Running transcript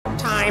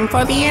time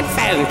for the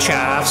adventure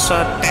of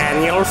Sir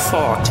Daniel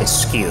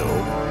Fortesque.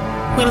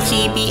 Will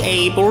he be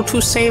able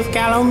to save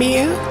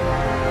Gallowmere?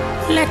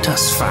 Let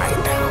us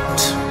find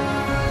out.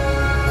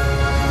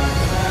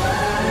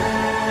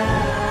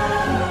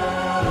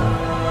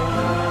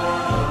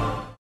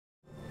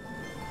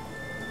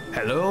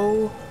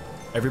 Hello,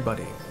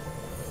 everybody.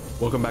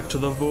 Welcome back to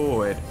the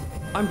Void.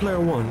 I'm Player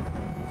One,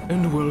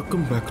 and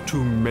welcome back to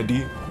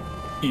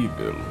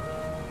MediEvil.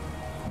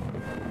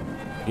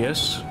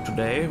 Yes,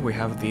 today we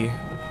have the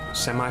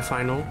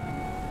semi-final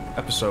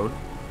episode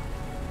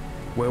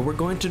where we're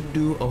going to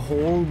do a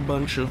whole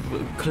bunch of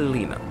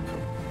cleanup.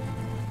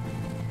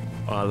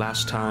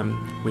 Last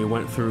time we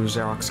went through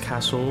Zarok's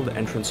castle, the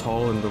entrance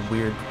hall, and the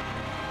weird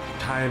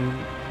time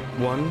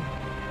one.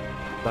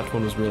 That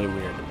one was really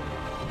weird.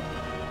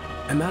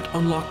 And that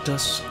unlocked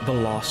us the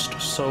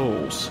Lost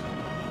Souls.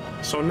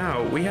 So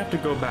now we have to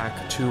go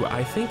back to,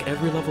 I think,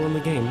 every level in the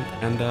game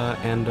and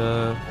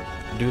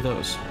do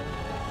those.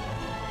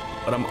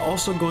 But I'm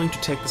also going to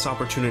take this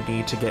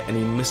opportunity to get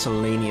any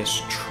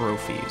miscellaneous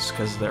trophies,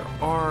 because there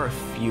are a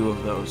few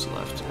of those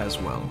left as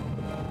well.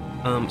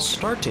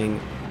 Starting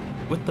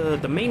with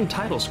the main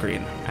title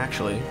screen,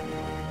 actually.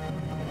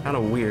 Kind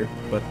of weird,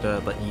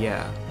 but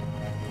yeah.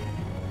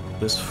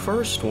 This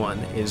first one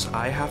is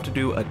I have to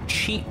do a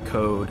cheat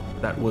code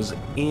that was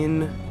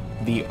in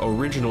the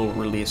original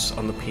release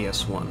on the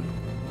PS1.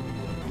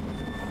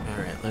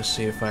 Alright, let's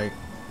see if I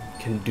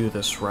can do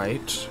this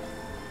right.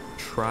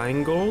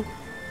 Triangle,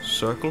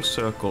 circle,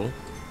 circle,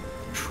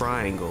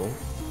 triangle,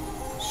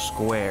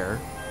 square,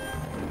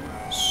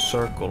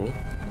 circle,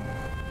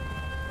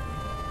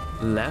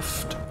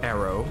 left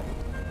arrow,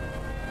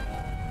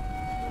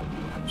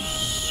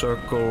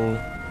 circle,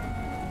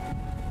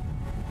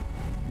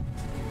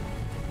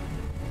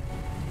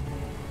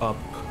 up,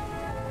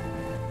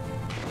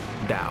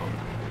 down.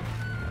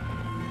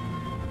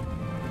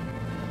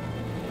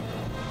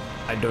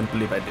 I don't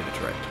believe I did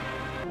it right.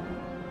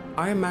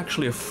 I am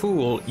actually a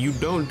fool. You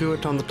don't do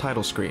it on the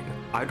title screen.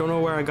 I don't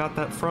know where I got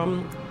that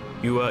from.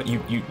 You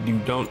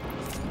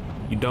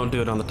don't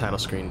do it on the title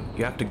screen.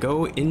 You have to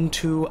go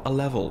into a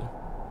level.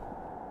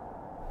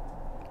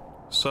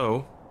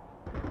 So,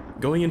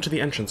 going into the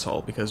entrance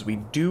hall, because we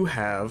do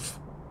have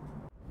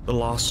the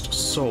Lost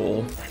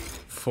Soul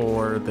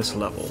for this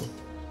level.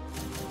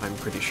 I'm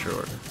pretty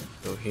sure.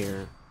 Go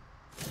here.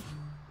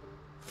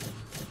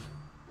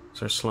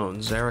 Sir Sloan,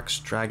 Zarok's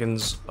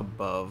dragons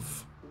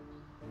above.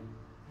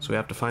 So we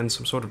have to find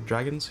some sort of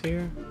dragons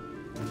here?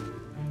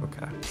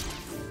 Okay.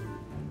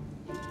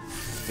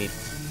 Need to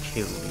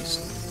kill these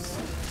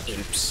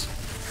imps.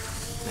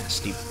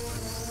 Nasty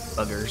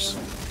buggers.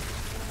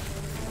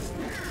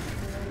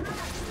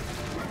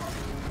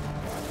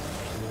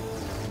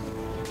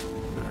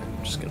 Alright,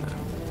 I'm just gonna...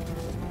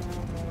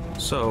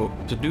 So,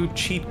 to do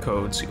cheat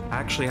codes, you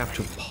actually have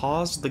to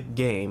pause the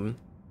game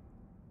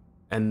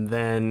and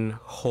then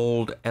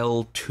hold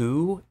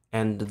L2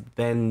 and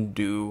then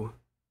do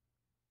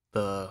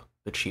the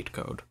cheat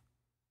code.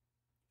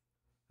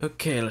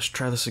 Okay, let's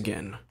try this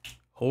again.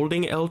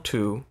 Holding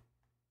L2,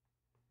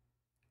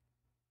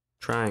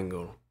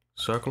 triangle,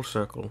 circle,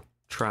 circle,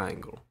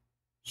 triangle,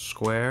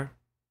 square,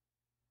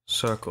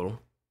 circle,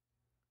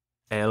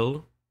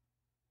 L,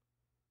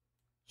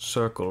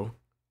 circle,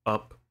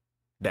 up,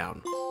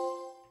 down.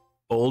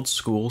 Old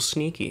school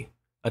sneaky.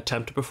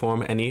 Attempt to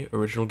perform any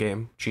original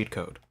game cheat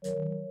code.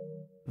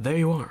 There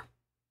you are.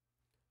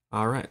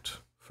 Alright,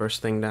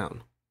 first thing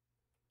down.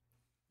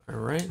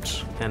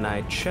 Alright, and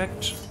I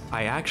checked.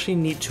 I actually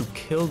need to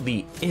kill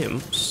the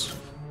imps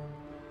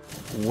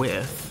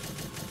with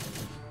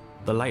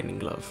the lightning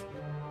glove.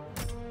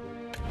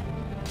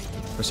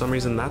 For some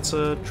reason that's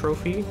a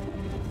trophy,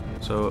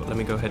 so let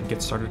me go ahead and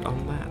get started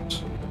on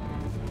that.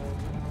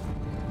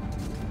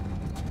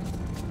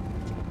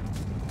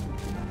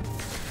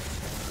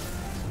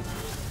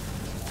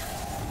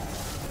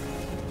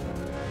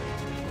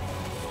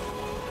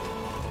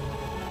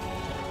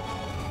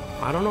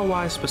 I don't know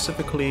why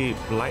specifically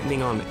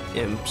lightning on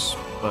imps,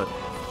 but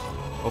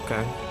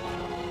okay.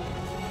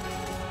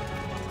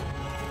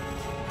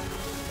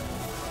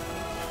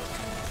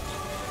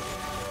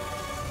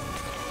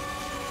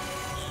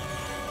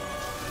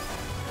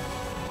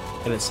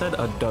 And it said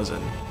a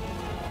dozen.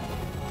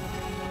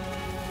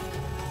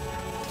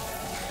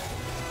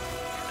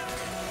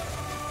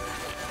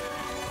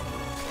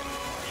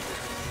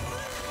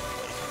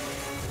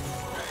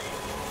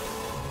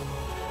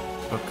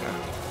 Okay.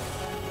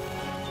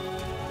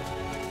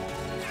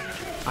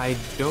 I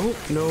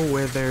don't know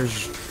where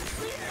there's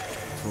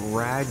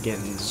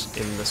dragons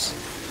in this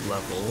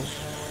level,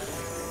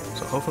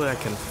 so hopefully I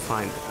can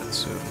find that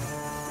soon.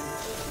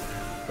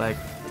 Like,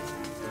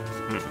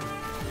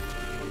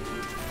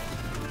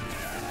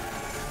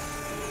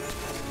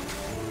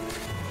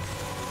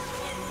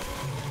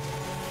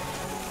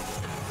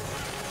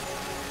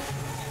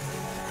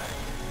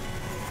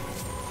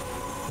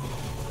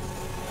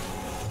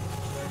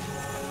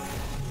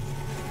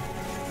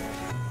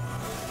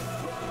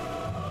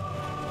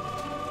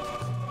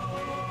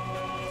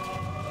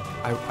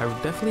 I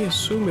would definitely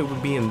assume it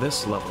would be in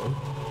this level.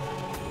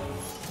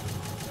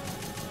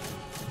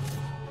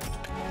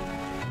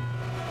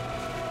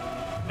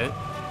 Okay.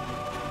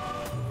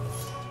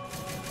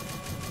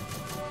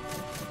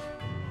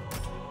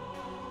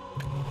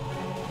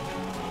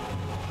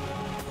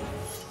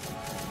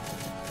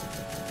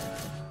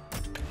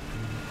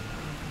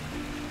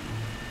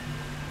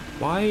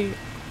 Why?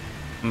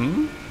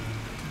 Hmm?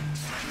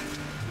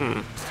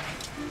 Hmm.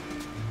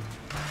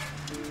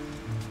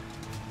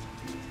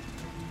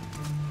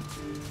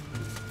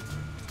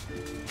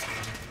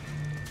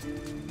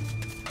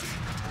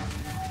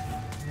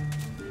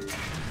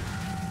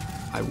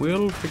 I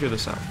will figure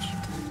this out.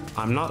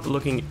 I'm not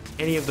looking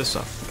any of this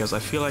up because I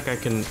feel like I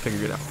can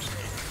figure it out.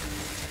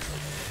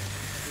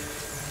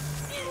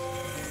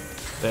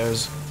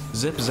 There's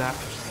Zip Zap,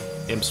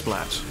 Imp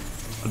Splat,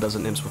 a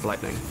dozen imps with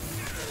lightning.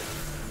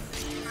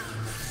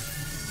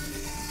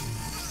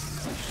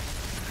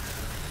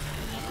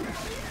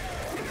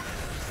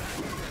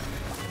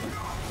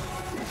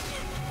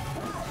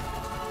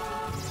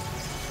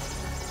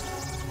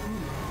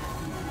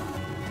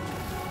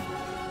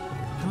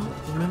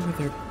 Remember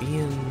there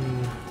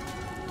being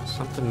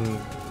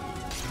something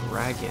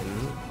dragon.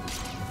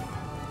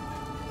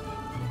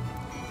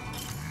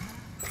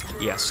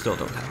 Yeah, still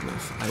don't have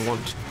enough. I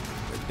want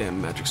the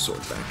damn magic sword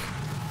back.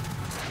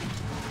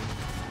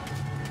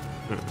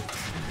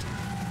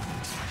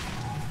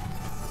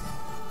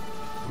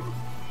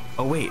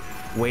 Oh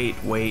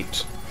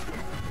wait.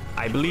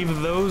 I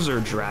believe those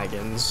are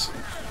dragons.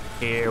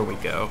 Here we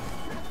go.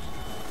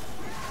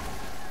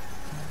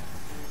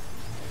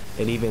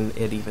 It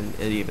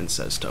even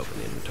says to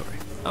open inventory.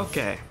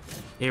 Okay,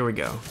 here we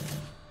go.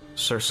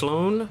 Sir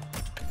Sloan.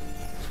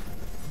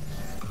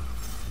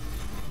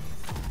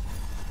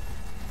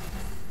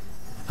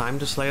 Time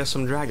to slay us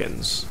some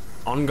dragons.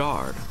 On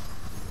guard.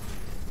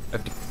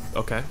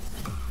 Okay.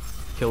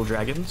 Kill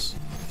dragons.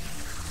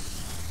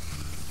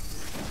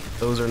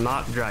 Those are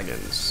not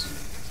dragons.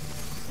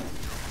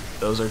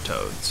 Those are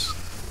toads.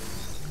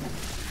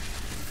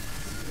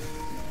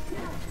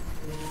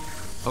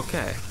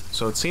 Okay.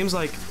 So it seems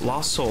like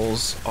lost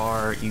souls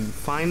are, you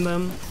find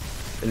them,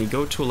 then you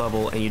go to a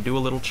level and you do a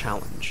little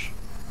challenge.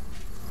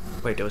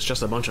 Wait, it was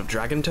just a bunch of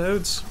dragon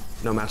toads?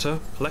 No matter.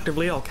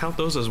 Collectively, I'll count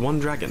those as one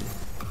dragon.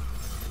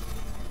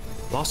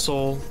 Lost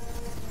soul,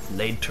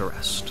 laid to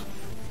rest.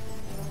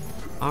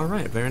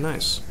 Alright, very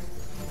nice.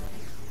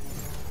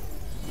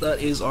 That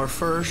is our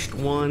first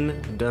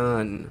one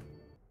done.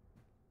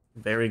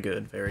 Very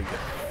good, very good.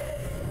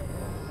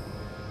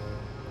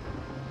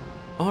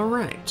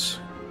 Alright.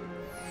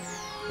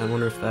 I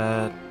wonder if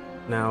that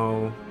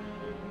now...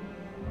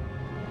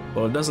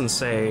 Well, it doesn't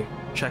say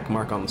check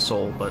mark on the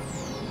soul, but,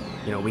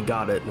 you know, we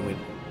got it and we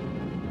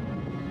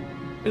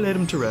laid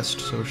him to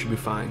rest, so it should be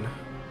fine.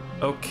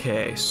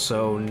 Okay,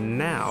 so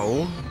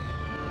now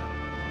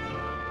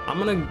I'm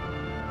gonna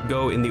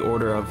go in the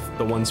order of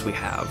the ones we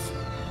have.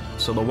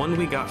 So the one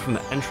we got from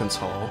the entrance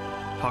hall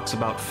talks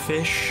about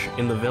fish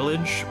in the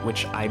village,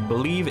 which I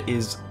believe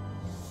is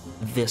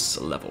this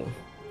level.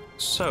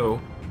 So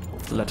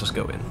let us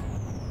go in.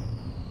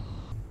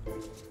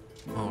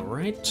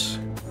 Alright,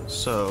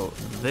 so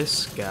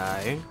this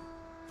guy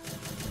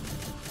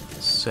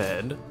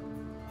said,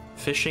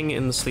 fishing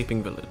in the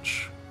sleeping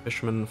village,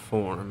 fisherman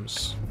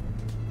forms.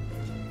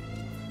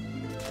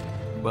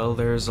 Well,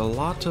 there's a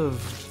lot of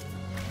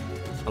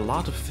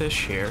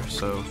fish here,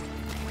 so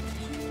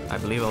I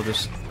believe I'll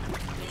just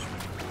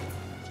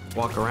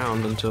walk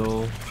around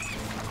until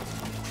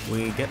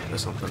we get to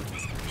something.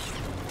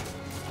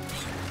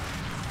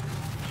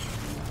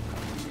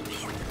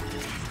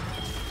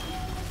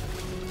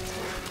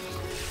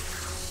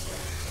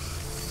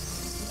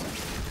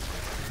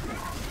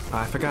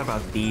 I forgot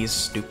about these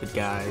stupid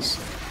guys.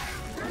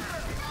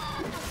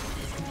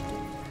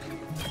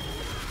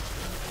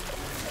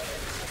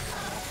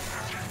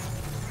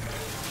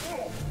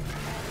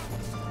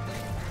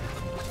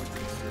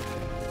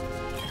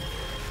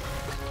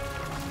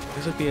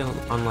 This would be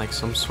on like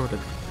some sort of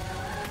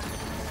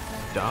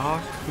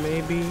dock,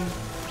 maybe?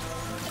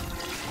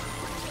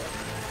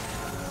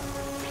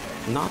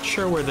 Not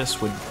sure where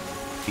this would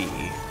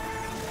be.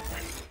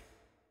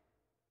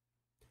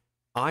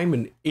 I'm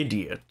an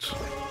idiot.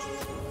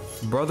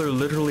 Brother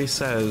literally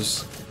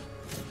says,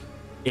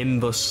 in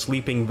the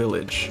sleeping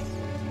village.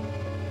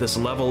 This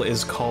level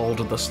is called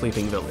the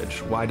sleeping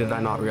village. Why did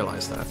I not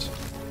realize that?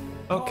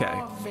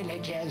 Okay.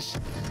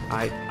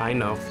 I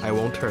know, I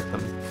won't hurt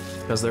them.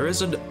 Because there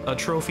is a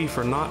trophy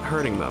for not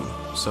hurting them,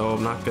 so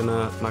I'm not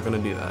gonna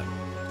do that.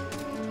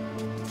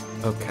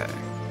 Okay.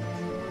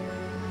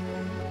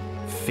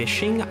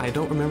 Fishing? I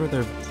don't remember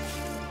there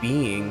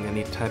being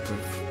any type of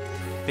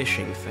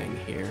fishing thing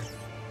here.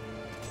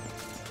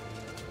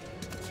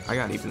 I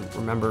gotta even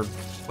remember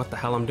what the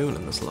hell I'm doing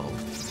in this level.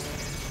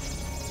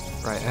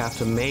 Right, I have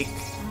to make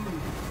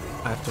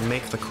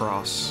the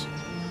cross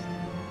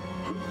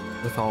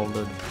with all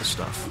the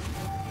stuff.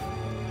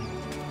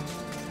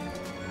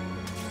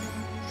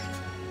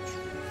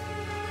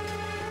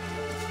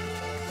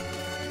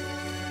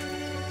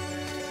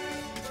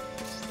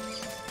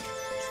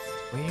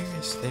 Where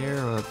is there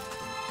a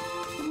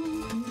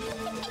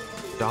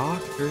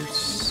dock or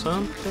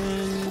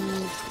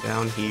something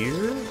down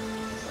here?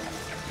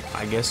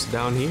 I guess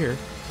down here.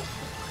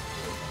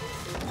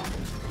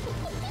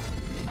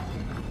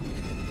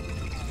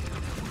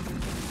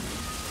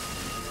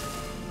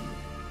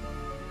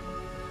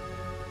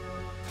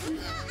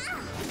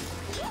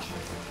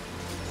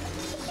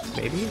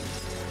 Maybe?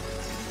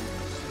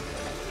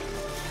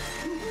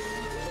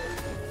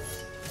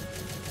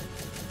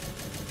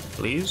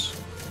 Please?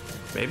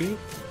 Maybe?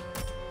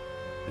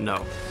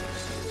 No.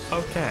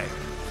 Okay.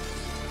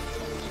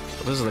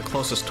 Well, this is the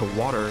closest to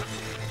water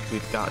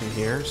we've gotten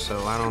here,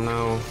 so I don't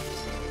know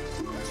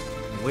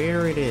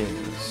where it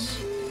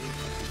is.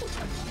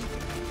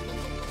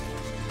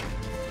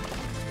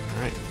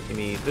 Alright, give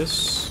me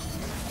this.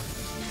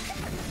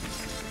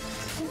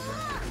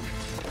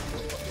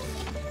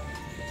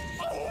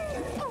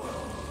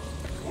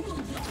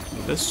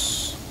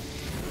 This.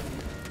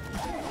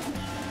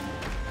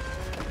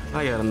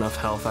 I got enough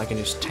health, I can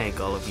just tank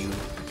all of you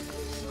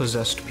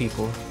possessed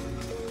people.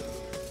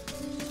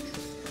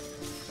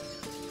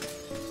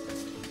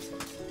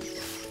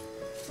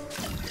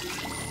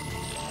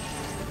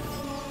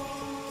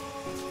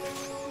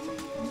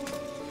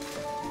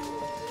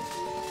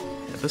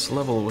 Yeah, this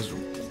level was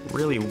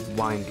really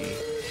windy.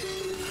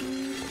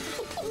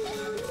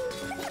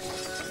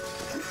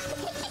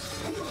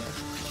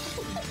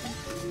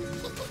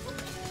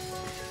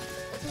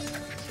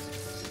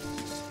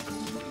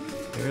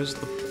 There's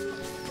the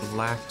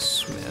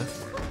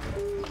blacksmith.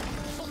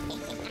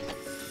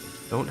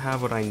 Don't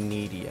have what I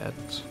need yet.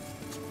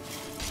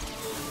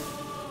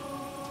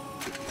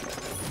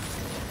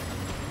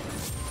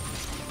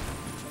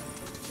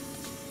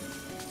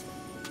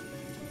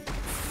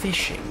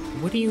 Fishing?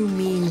 What do you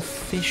mean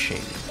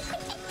fishing?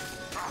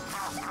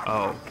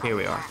 Oh, here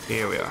we are.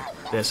 Here we are.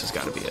 This has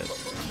got to be it.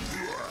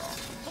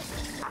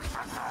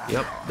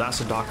 Yep,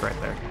 that's a dock right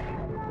there.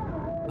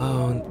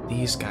 Oh,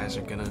 these guys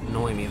are gonna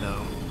annoy me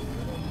though.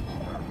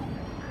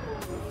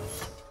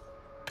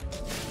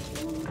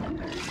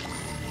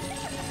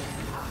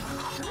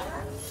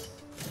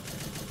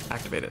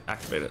 Activate it,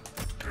 activate it.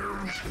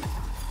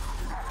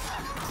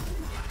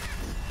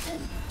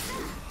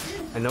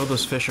 I know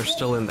those fish are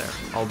still in there.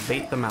 I'll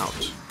bait them out.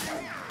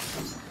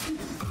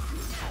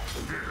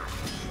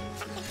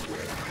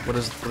 What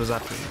does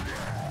that mean?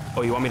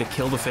 Oh, you want me to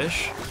kill the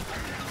fish?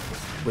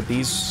 With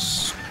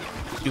these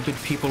stupid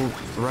people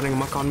running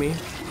amok on me?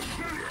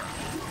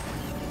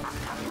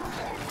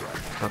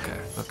 Okay,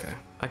 okay.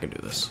 I can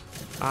do this.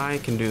 I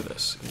can do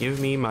this. Give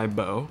me my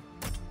bow.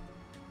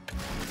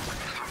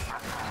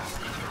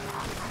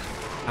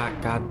 Ah,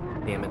 god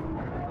damn it.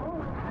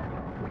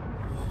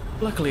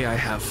 Luckily, I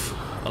have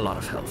a lot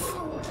of health.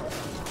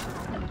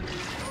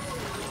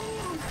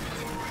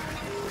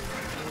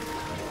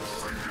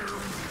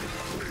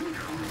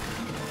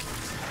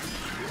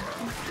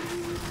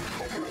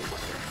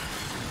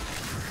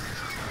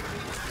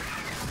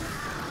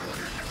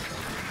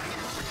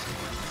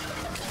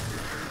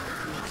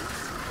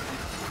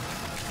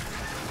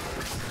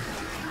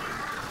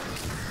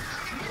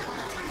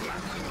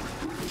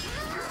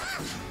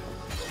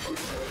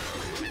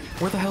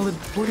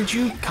 Where did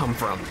you come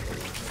from?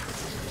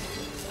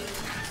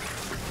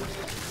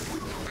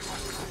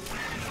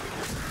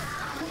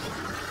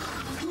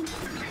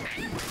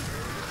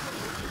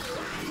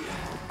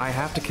 I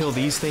have to kill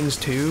these things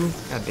too?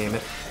 God damn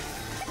it.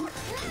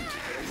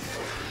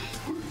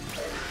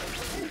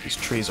 These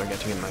trees are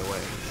getting in my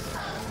way.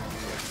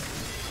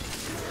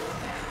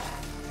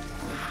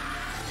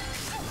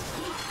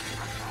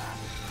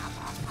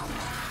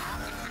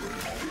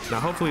 Now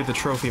hopefully the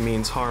trophy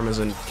means harm as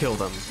in kill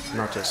them,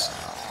 not just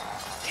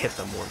hit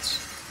them once.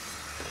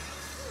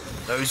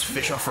 Those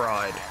fish are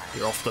fried.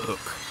 You're off the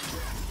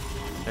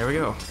hook. There we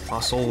go.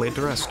 Lost soul laid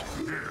to rest.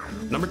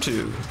 Number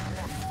 2.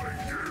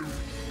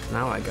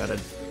 Now I gotta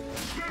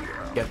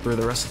get through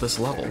the rest of this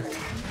level.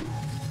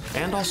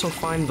 And also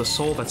find the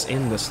soul that's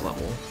in this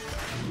level.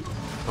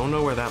 Don't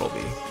know where that'll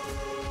be.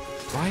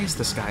 Why is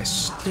this guy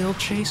still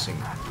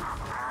chasing?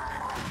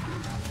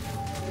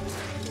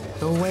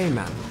 Go away,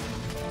 man.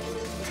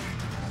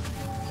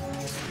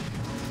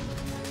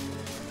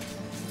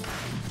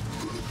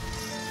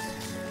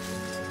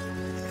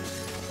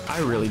 I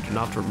really do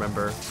not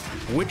remember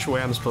which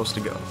way I'm supposed to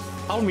go.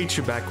 I'll meet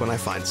you back when I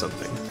find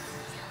something.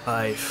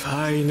 I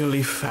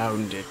finally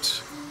found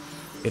it.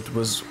 It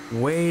was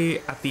way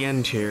at the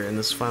end here in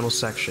this final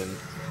section.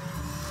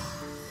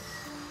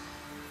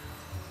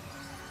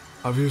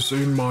 Have you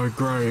seen my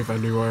grave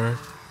anywhere?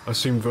 I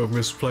seem to have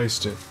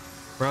misplaced it.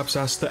 Perhaps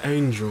ask the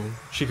angel.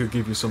 She could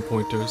give you some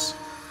pointers.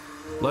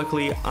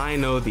 Luckily, I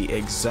know the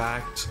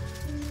exact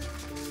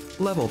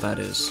level that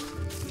is.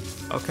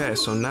 Okay,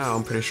 so now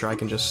I'm pretty sure I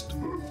can just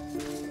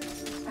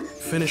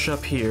finish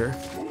up here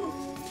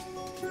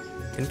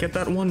and get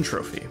that one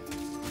trophy.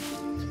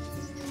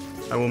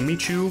 I will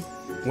meet you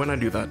when I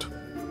do that.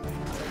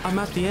 I'm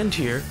at the end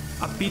here.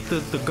 I beat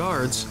the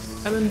guards,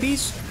 and then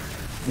these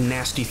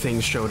nasty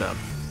things showed up.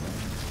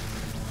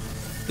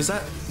 Is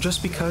that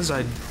just because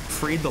I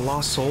freed the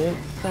lost soul?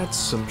 That's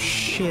some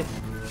shit.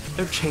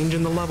 They're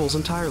changing the levels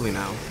entirely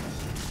now.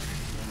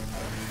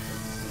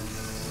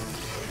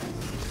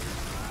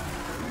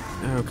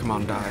 Oh, come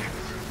on, die.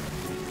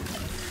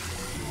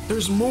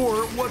 There's more!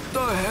 What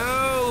the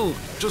hell?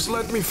 Just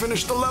let me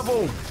finish the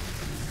level!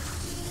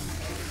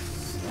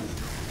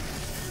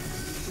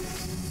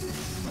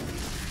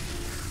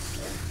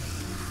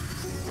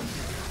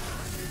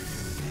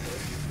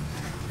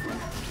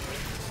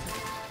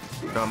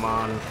 Come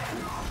on.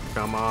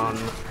 Come on.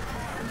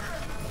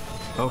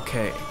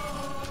 Okay.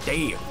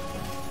 Damn.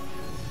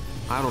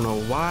 I don't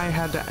know why I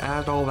had to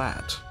add all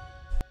that.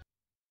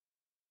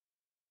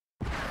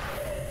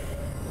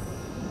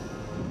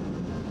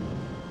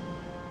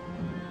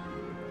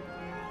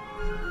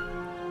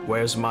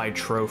 Where's my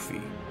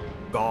trophy?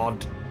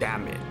 God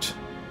damn it.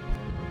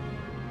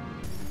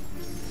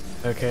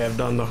 Okay, I've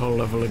done the whole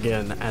level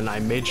again, and I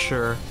made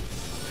sure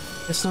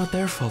it's not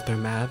their fault they're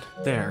mad.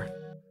 There.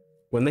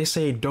 When they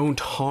say don't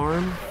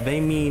harm,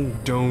 they mean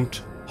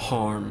don't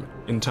harm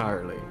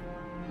entirely.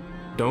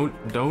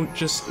 Don't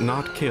just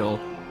not kill.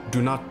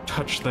 Do not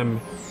touch them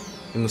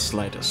in the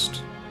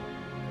slightest.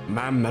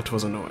 Ma'am, that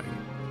was annoying.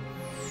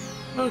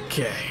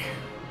 Okay.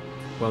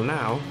 Well,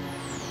 now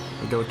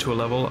we go to a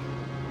level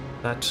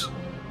that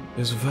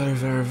is very,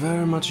 very,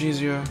 very much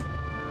easier.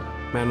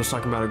 Man was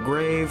talking about a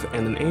grave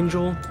and an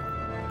angel,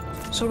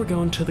 so we're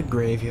going to the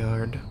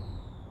graveyard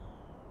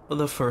for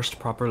the first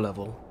proper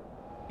level.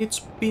 It's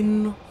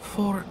been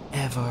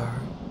forever.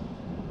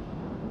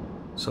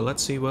 So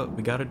let's see what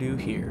we gotta do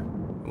here.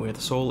 Where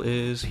the soul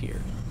is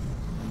here.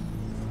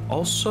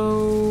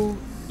 Also,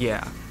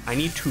 yeah, I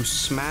need to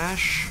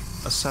smash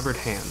a severed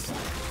hand.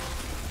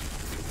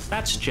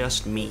 That's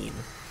just mean.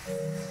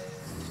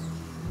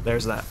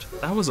 There's that.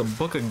 That was a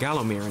Book of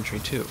Gallowmere entry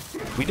too.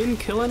 We didn't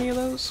kill any of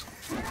those?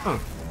 Huh.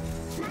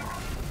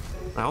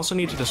 I also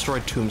need to destroy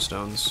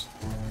tombstones.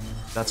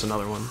 That's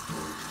another one.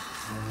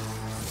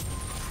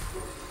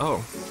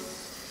 Oh.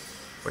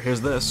 Well, here's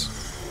this.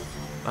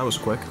 That was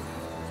quick.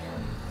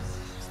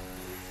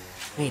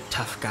 Hey,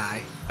 tough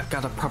guy. I've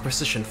got a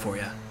proposition for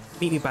you.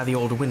 Meet me by the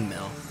old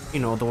windmill. You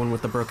know, the one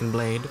with the broken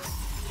blade.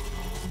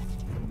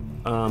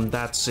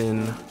 That's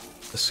in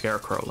the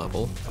Scarecrow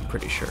level, I'm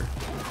pretty sure.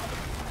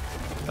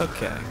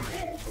 Okay.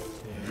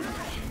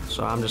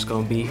 So I'm just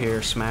gonna be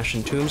here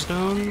smashing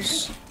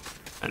tombstones,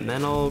 and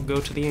then I'll go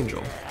to the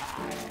angel.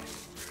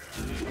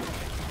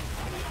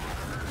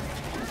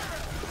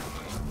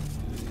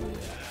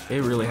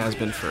 It really has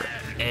been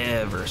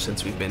forever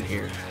since we've been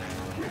here.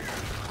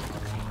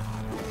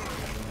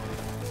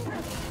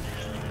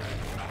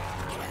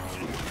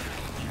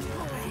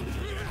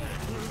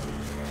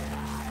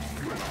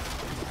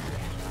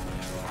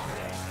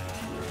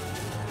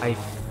 I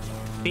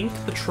think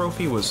the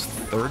trophy was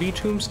 30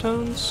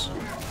 tombstones.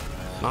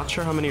 Not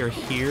sure how many are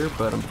here,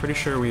 but I'm pretty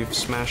sure we've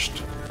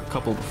smashed a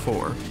couple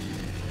before.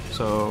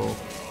 So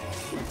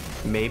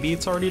maybe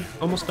it's already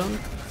almost done?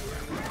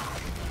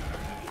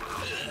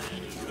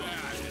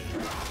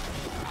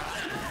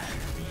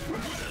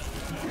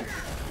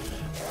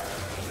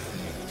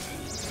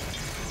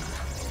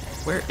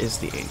 Where is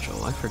the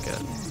angel? I forget.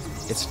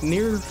 It's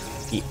near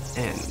the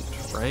end,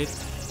 right?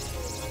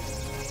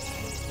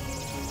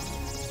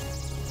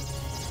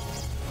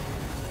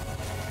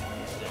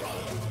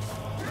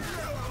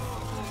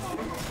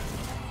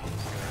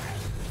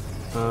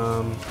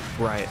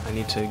 Right, I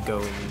need to go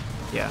in,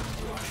 yeah.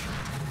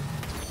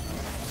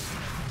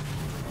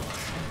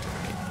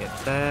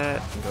 Get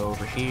that, go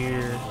over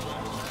here.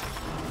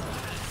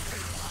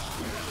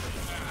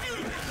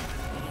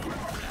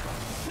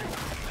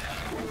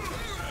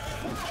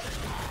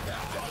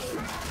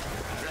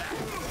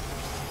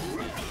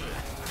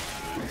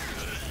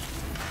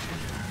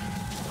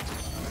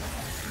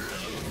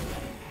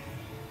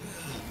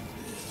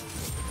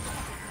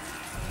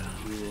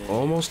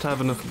 Almost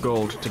have enough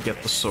gold to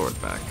get the sword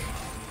back.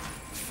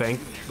 Thank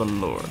the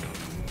Lord.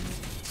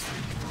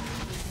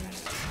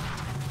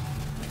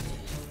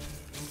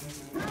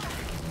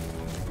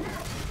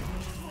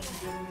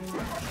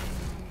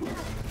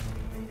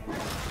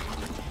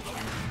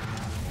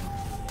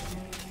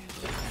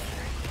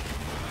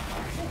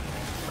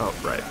 Oh,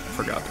 right,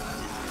 forgot.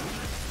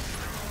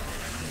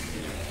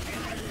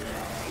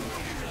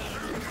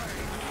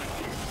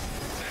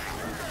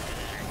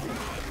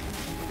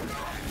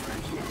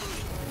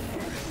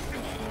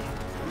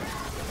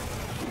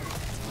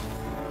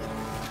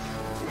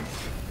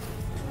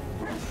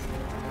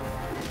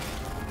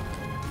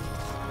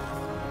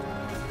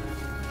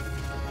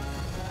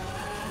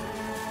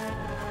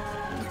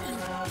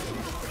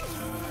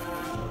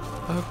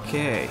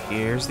 Okay,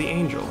 here's the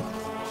angel.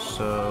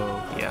 So,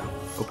 yeah,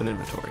 open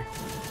inventory.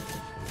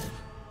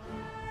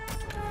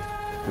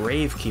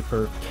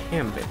 Gravekeeper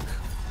Cambridge.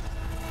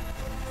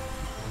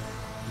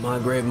 My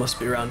grave must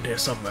be around here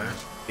somewhere.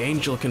 The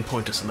angel can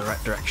point us in the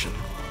right direction.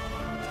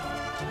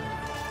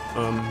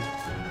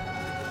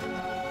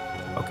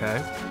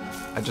 Okay.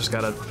 I just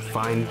gotta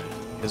find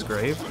his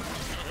grave.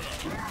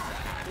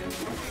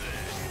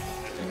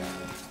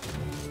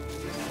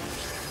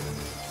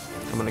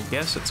 I'm gonna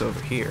guess it's over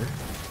here.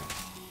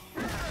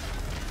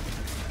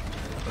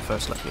 But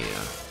first, let me,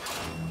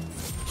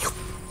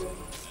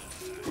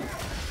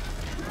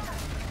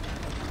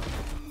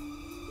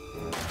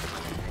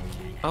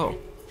 Oh.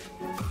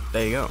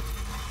 There you go.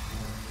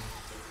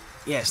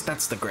 Yes,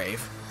 that's the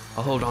grave.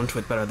 I'll hold on to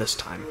it better this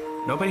time.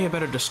 Nobody had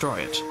better destroy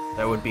it.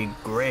 There would be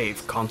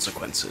grave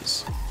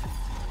consequences.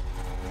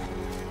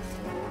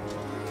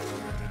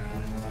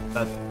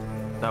 That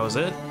was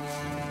it?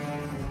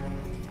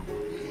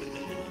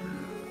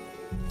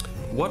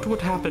 What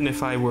would happen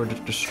if I were to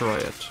destroy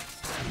it?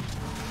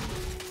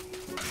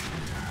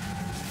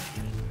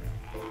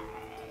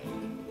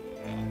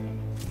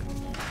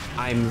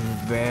 I'm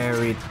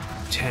very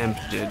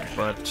tempted,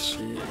 but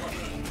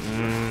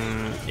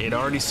it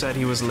already said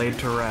he was laid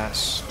to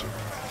rest.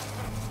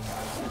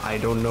 I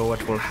don't know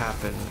what will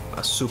happen.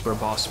 A super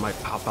boss might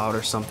pop out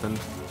or something.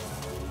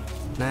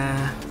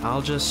 Nah,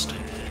 I'll just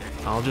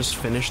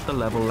finish the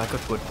level like a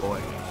good boy.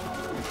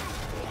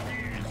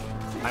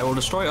 I will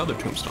destroy other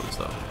tombstones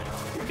though.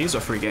 These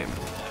are free game.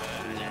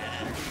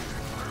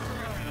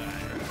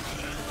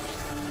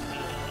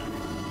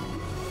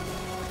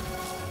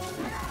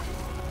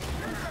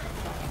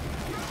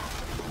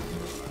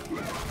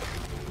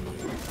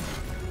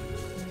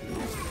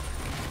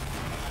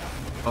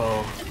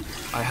 Oh,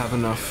 I have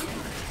enough.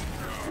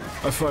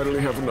 I finally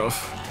have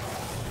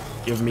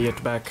enough. Give me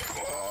it back.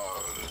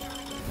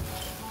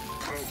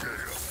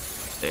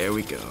 There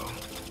we go.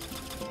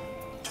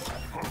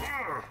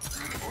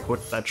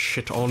 Put that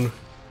shit on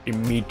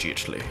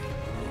immediately.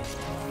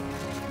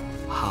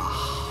 Ha.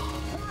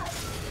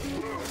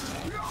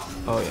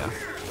 Oh yeah.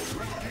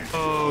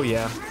 Oh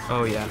yeah.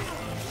 Oh yeah.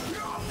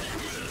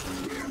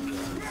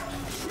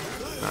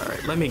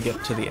 Alright, let me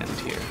get to the end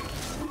here.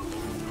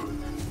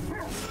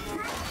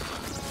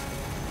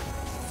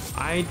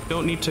 I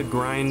don't need to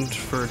grind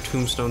for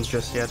tombstones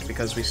just yet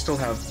because we still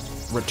have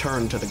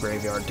Return to the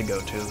Graveyard to go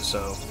to,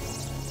 so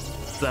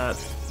that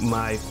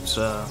might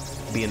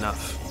be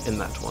enough in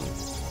that one.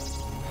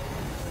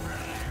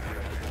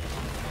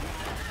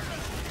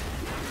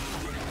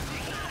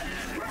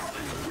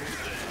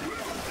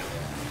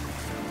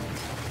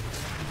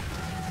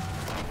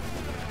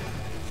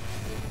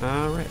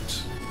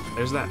 Alright,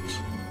 there's that.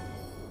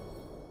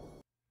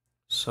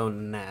 So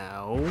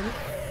now...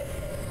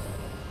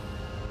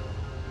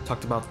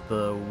 Talked about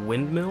the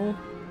windmill?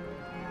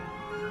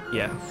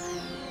 Yeah.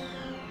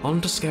 On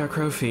to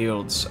Scarecrow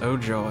Fields, oh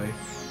joy.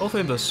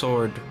 Hopefully the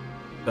sword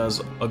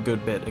does a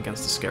good bit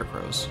against the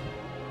scarecrows.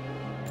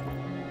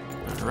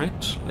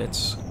 Alright,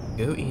 let's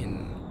go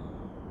in.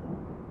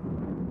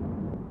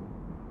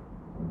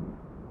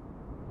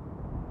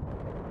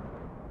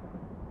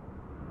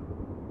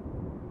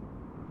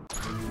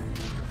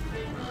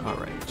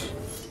 Alright.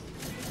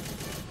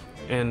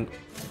 And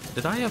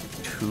did I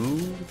have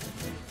two?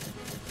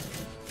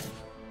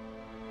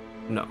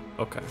 No,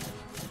 okay.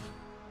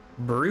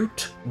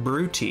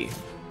 Brutey.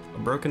 A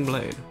broken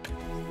blade.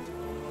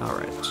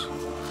 Alright.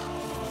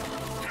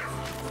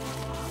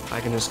 I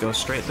can just go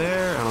straight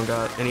there. I don't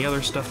got any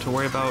other stuff to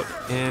worry about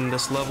in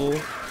this level.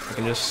 I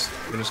can just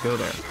go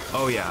there.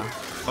 Oh yeah.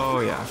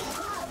 Oh yeah.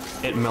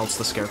 It melts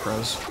the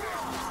scarecrows.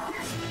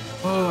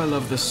 Oh, I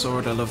love this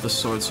sword. I love this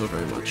sword so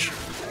very much.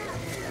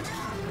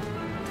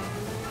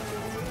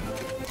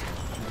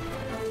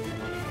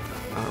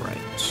 Alright.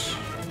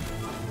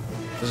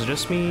 Does it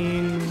just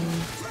mean...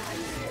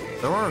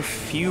 There are a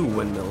few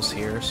windmills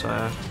here, so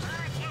I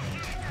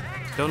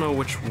don't know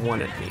which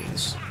one it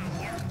means.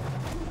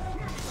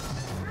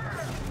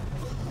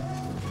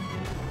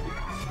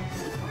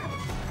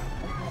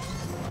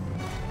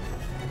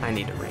 I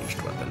need a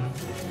ranged weapon.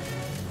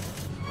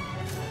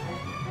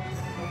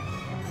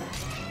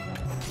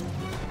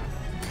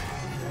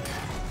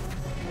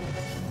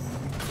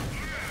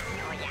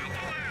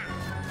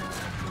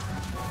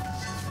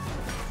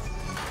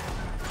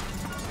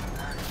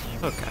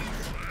 Okay.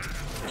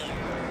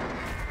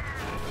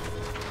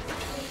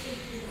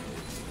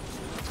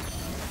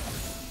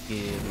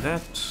 Give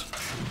that.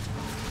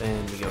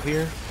 Then we go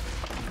here.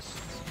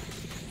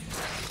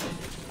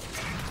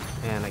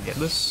 And I get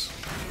this.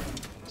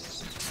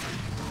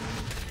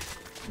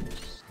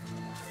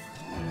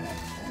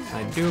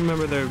 I do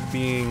remember there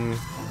being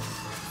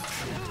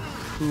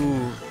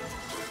 2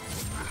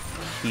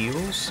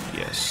 heals?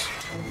 Yes.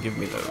 Give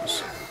me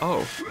those.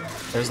 Oh,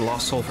 there's a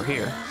lost soul for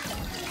here.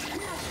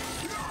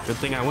 Good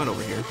thing I went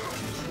over here.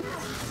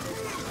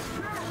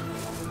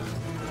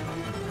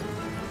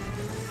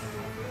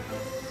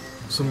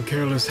 Some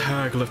careless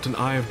hag left an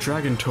eye of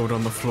dragon toad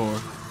on the floor.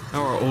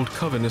 Now our old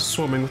coven is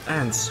swarming with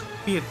ants.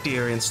 Be a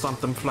dear and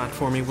stomp them flat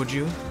for me, would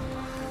you?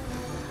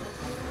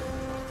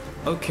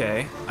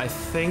 Okay, I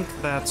think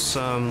that's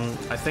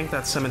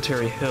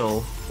Cemetery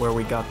Hill where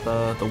we got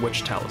the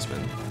witch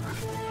talisman.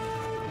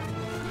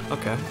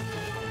 Okay.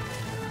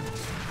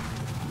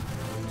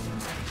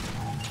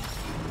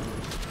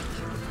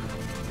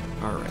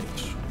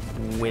 Alright.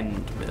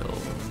 Windmill.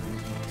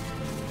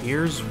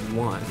 Here's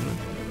one.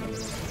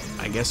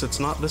 I guess it's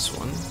not this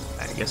one.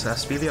 I guess it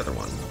has to be the other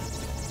one.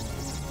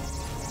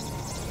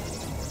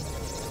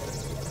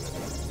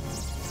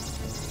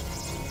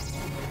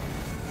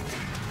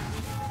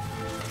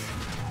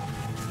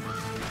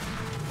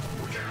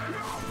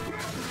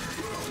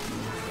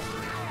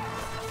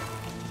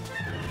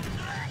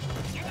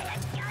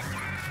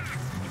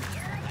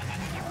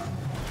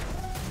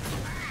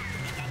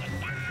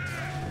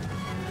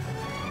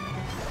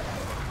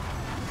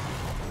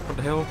 What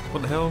the hell?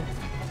 What the hell?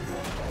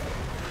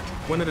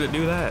 When did it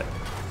do that?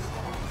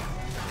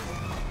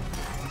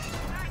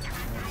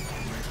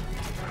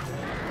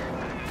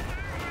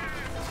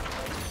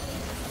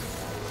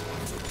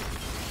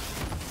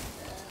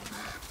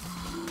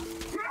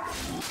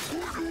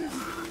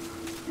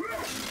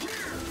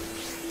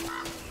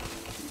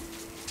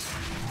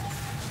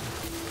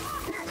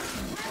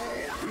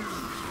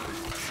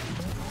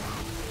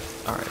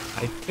 Alright,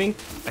 I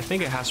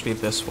think it has to be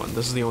this one.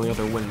 This is the only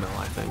other windmill,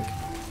 I think.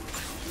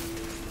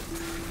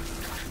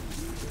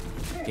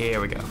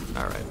 Here we go.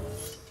 Alright.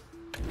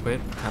 Wait,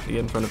 I have to get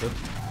in front of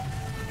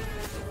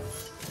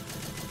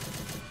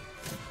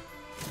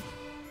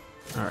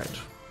it. Alright.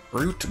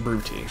 Brute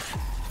Brutey.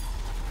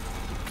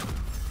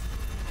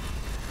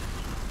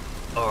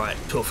 Alright,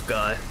 tough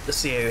guy. Let's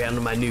see how you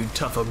handle my new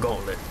tougher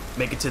gauntlet.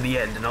 Make it to the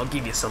end and I'll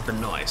give you something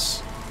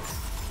nice.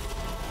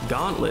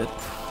 Gauntlet?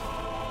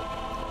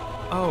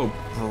 Oh,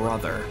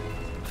 brother.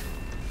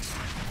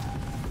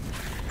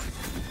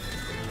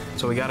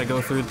 So we gotta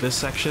go through this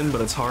section,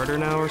 but it's harder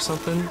now or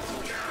something?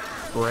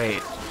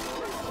 Great.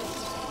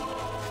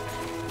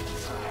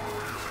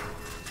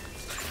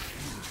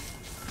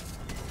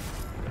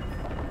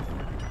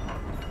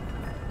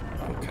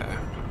 Okay.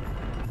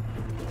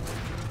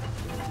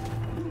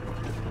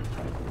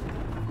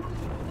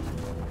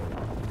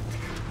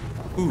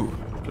 Ooh,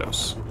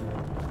 close.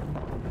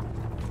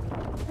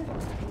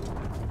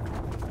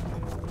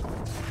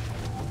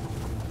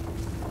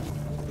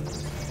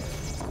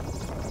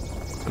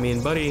 I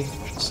mean, buddy,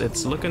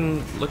 it's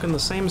looking the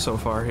same so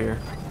far here.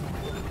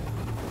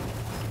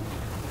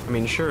 I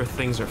mean, sure,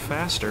 things are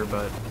faster,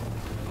 but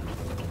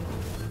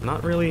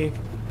not really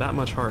that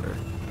much harder.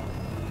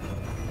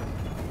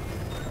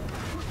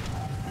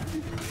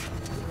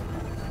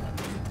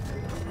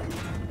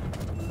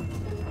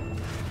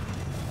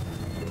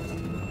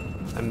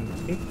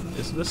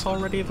 Is this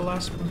already the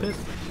last bit?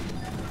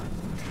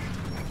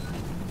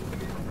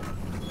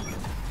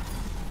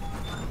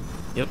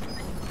 Yep.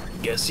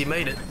 Guess you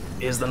made it.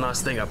 Here's the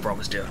nice thing I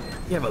promised you.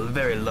 You have a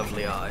very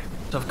lovely eye.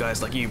 Tough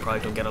guys like you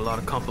probably don't get a lot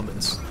of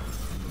compliments.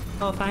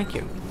 Oh, thank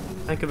you.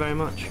 Thank you very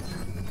much.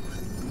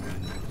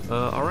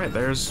 Alright,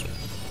 there's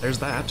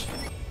that.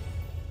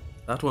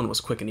 That one was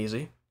quick and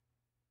easy.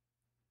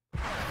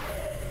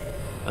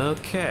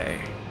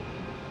 Okay.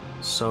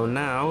 So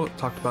now,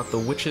 talked about the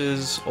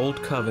witch's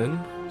old coven,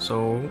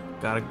 so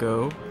gotta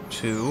go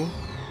to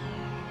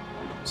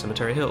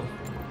Cemetery Hill.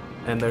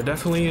 And there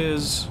definitely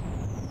is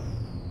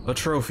a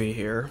trophy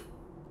here.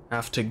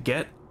 Have to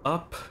get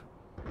up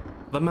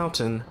the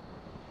mountain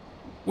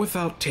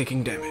without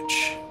taking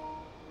damage.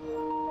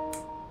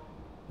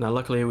 Now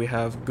luckily we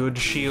have good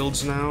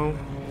shields now,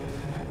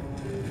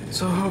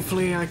 so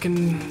hopefully I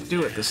can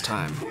do it this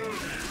time.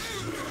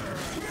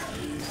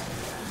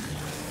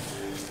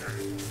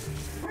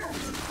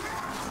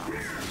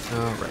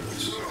 Alright.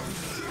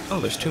 Oh,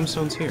 there's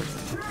tombstones here.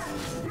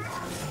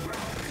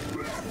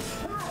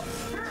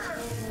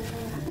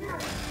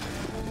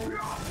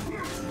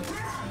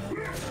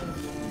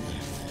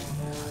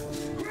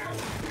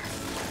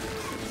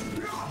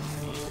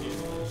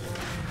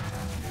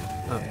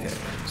 Okay,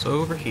 so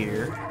over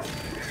here.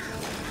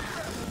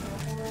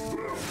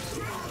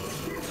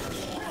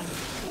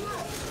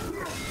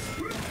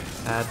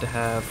 Had to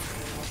have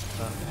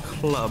a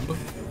club.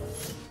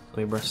 Let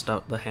me rest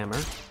out the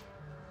hammer.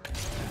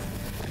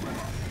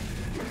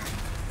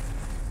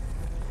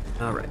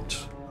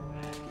 Alright.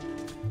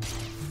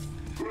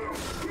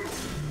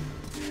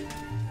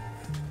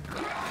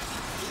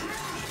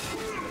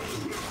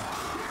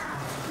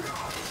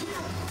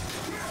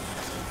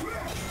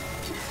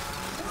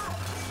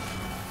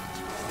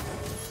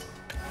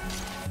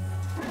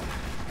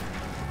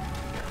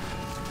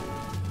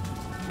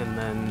 And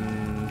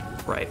then...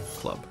 right,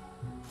 club.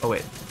 Oh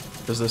wait,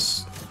 is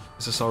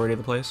this already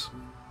the place?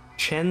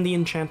 Chen the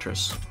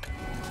Enchantress.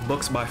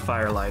 Books by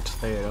Firelight,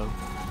 there you go.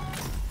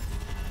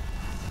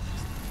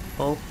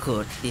 Oh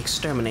good, the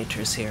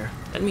exterminator's here.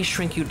 Let me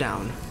shrink you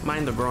down.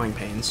 Mind the growing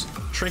pains.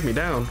 Shrink me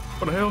down?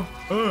 What the hell?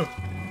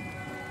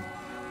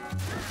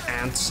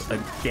 Ants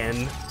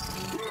again.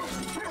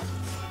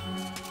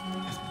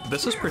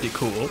 This is pretty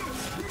cool.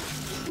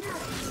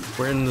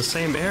 We're in the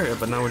same area,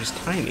 but now we're just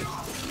tiny.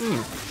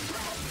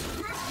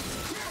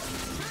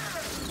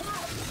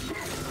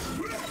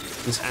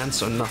 These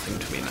ants are nothing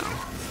to me now.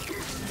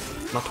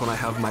 Not when I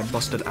have my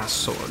busted ass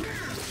sword.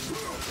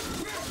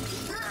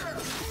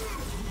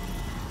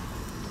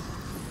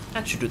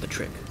 That should do the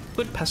trick.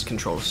 Good pest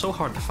control is so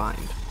hard to find.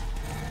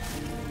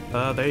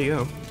 There you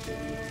go.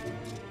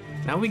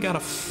 Now we gotta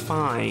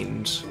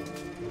find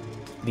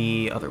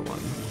the other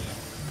one.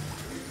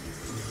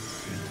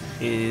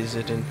 Is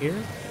it in here?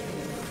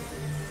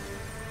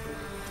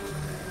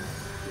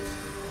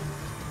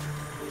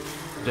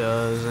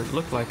 Doesn't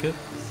look like it.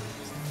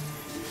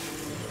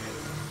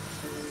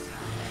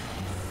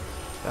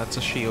 That's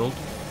a shield.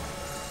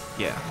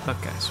 Yeah,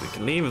 okay, so we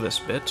can leave this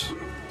bit.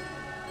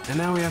 And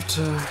now we have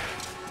to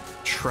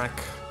trek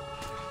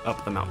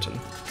up the mountain.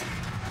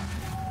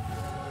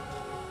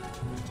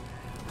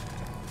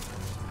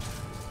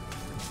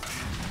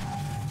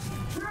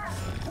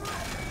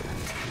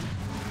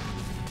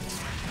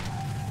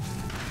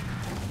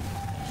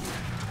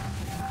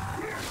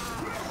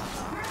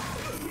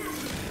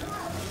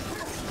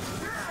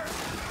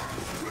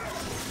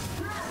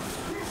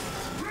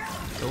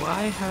 Do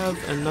I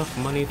have enough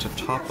money to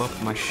top up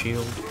my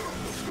shield?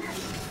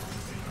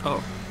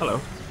 Oh, hello.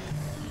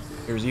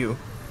 Here's you.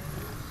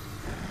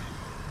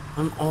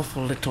 An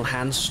awful little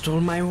hand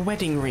stole my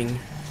wedding ring.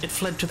 It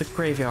fled to the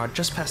graveyard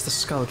just past the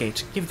skull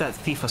gate. Give that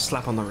thief a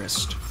slap on the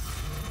wrist.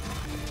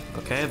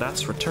 Okay,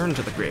 that's returned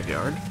to the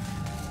graveyard.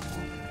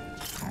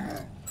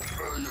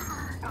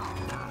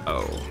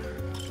 Oh.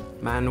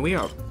 Man, we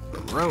are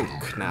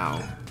broke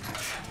now.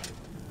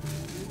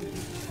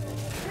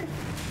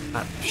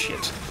 Ah,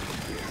 shit.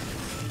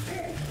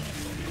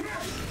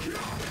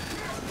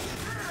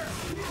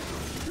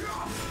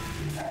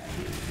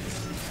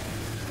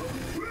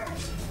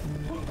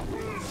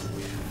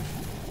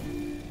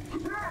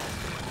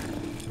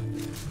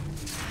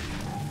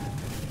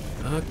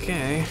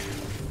 Okay.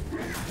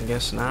 I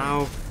guess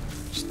now,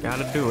 just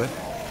gotta do it.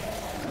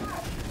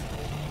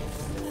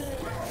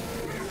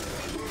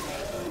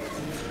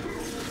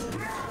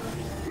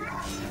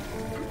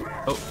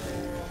 Oh.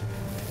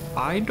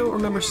 I don't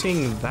remember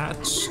seeing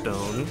that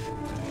stone.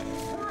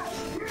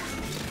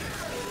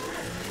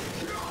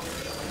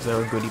 Is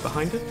there a goodie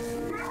behind it?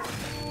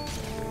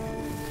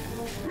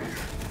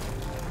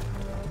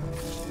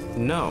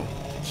 No.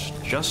 It's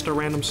just a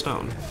random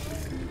stone.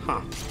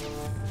 Huh.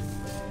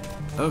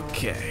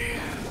 Okay.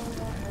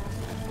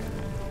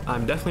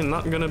 I'm definitely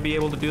not gonna be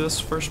able to do this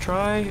first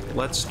try.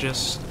 Let's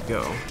just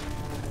go.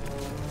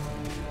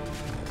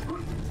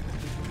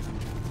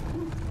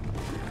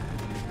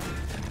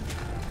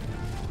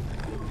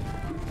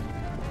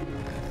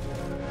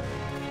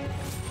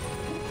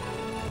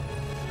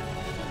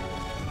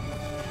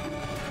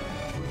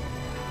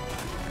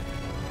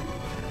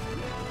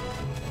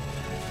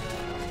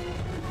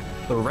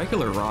 The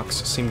regular rocks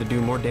seem to do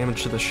more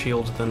damage to the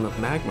shield than the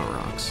magma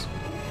rocks.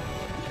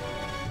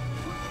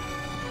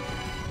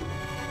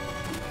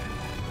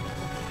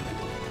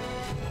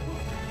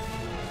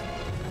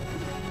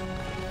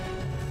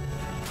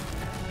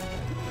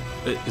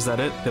 Is that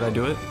it? Did I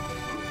do it?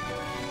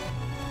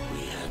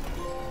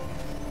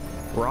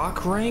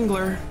 Rock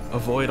Wrangler.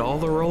 Avoid all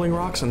the rolling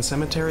rocks on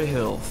Cemetery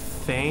Hill.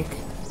 Thank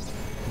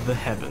the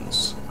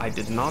heavens. I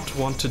did not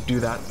want to do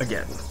that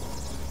again.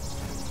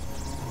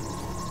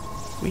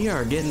 We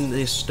are getting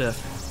this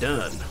stuff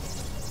done.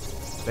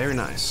 Very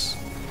nice.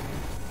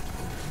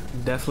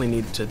 Definitely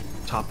need to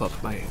top up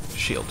my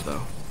shield,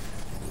 though.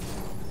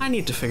 I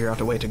need to figure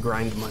out a way to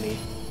grind money.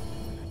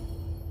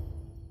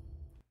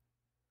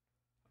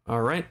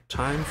 Alright,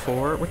 time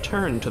for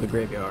return to the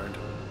graveyard.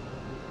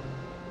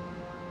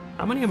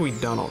 How many have we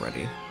done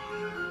already?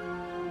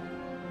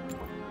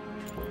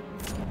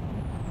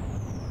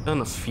 Done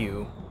a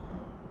few.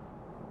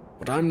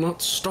 But I'm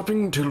not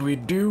stopping till we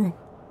do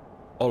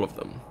all of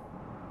them.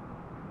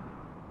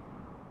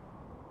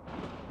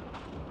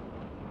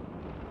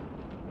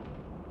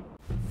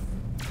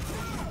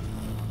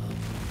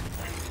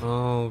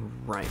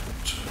 Alright.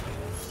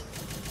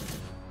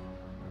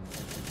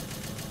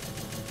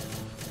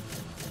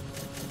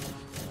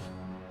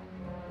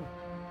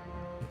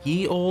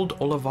 Ye Old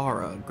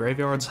Olivara,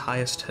 Graveyard's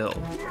highest hill.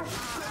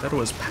 That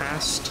was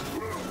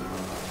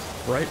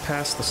right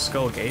past the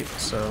Skull Gate,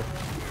 so...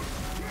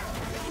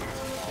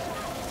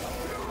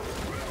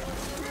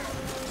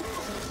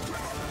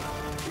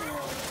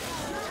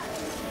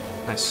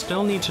 I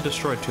still need to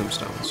destroy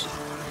tombstones.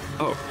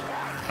 Oh,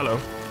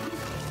 hello.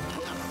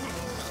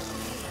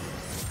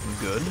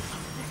 Good.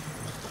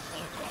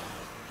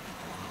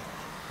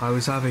 I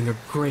was having a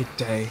great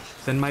day,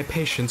 then my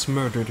patients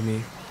murdered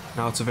me.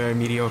 Now it's a very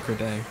mediocre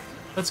day.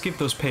 Let's give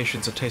those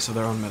patients a taste of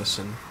their own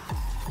medicine.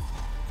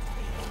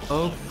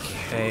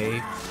 Okay.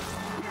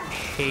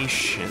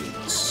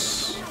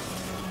 Patients.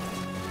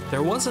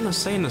 There was an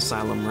insane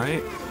asylum,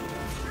 right?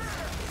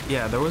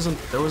 Yeah, there was an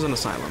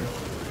asylum.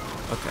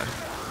 Okay.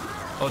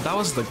 Oh, that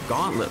was the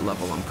gauntlet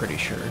level, I'm pretty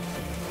sure.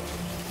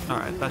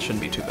 Alright, that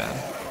shouldn't be too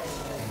bad.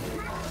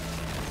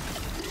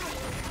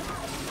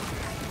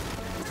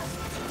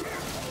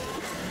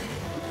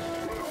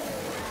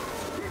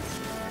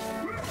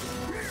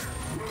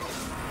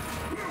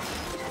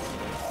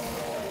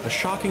 A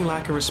shocking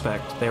lack of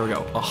respect. There we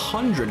go.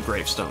 100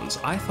 gravestones.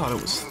 I thought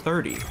it was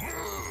 30.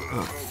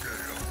 Oh.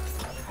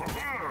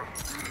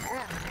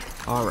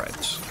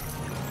 Alright.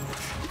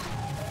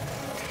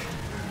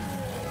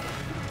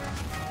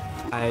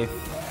 I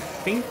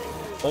think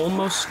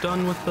almost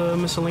done with the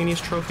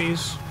miscellaneous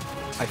trophies.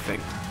 I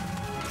think.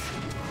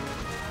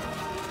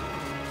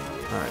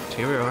 Alright,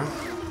 here we are.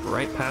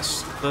 Right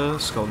past the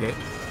Skull Gate.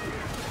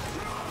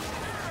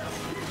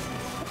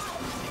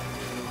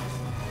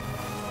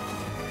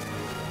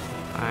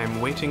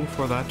 I'm waiting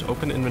for that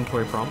open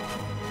inventory prompt.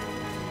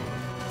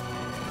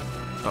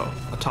 Oh,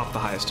 atop the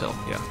highest hill.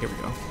 Yeah, here we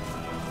go.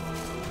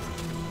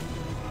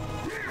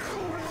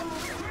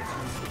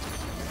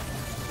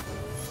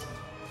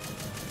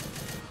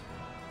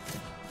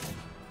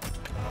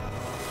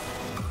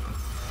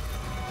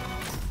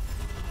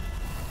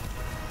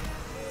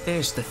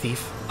 There's the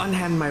thief.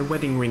 Unhand my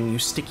wedding ring, you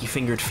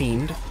sticky-fingered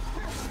fiend.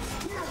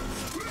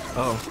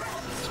 Oh,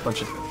 it's a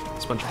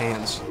bunch of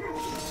hands.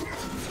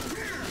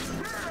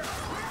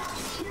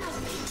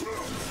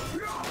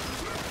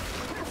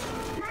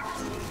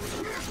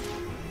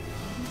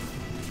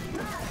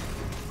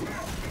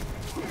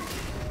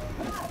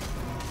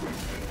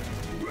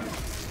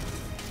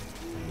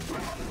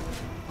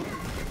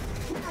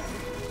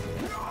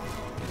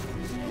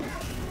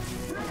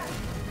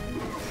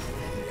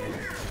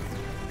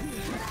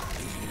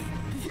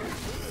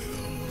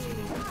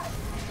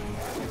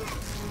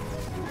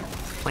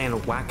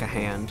 and whack a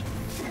hand.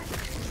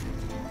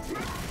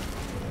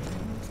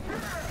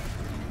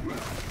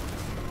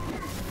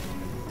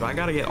 Do I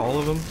gotta get all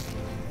of them?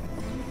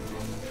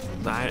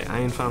 I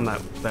ain't found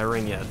that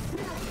ring yet.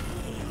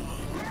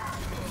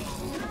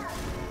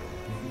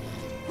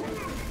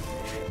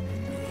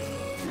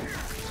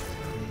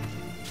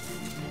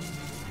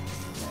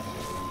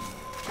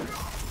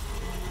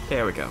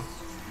 There we go.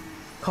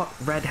 Caught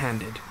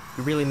red-handed.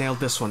 You really nailed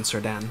this one, Sir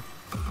Dan.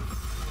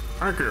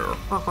 Thank you.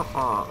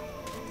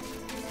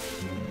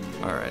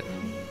 Alright.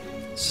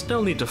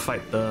 Still need to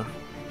fight the...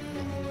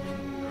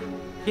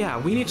 Yeah,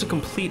 we need to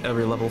complete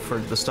every level for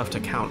the stuff to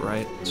count,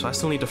 right? So I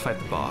still need to fight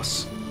the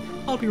boss.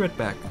 I'll be right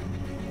back.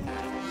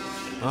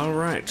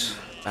 Alright.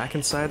 Back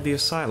inside the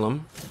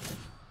asylum.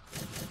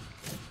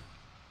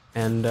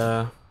 And,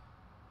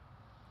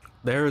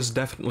 there is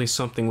definitely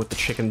something with the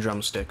chicken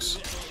drumsticks.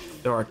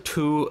 There are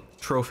 2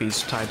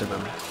 trophies tied to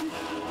them.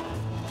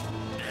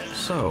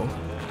 So,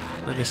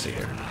 let me see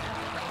here.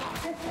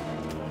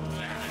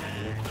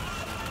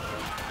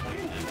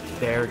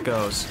 There it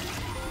goes.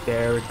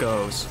 There it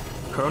goes.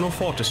 Colonel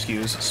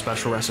Fortesque's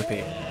special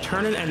recipe.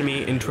 Turn an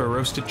enemy into a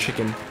roasted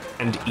chicken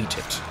and eat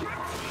it.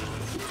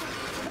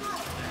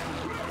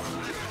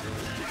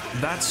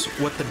 That's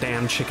what the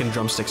damn chicken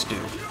drumsticks do.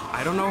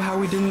 I don't know how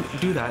we didn't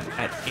do that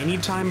at any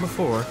time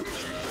before,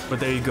 but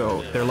there you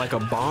go. They're like a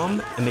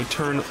bomb, and they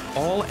turn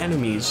all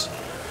enemies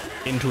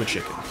into a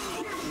chicken.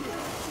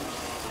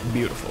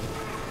 Beautiful.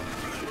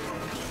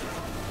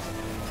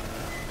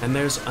 And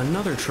there's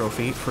another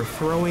trophy for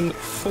throwing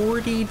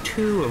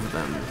 42 of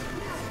them.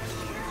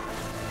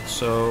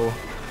 So,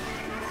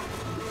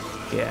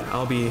 yeah,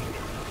 I'll be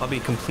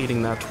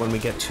completing that when we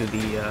get to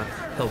the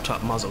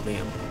Hilltop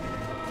Mausoleum.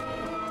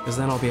 Because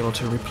then I'll be able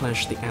to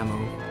replenish the ammo.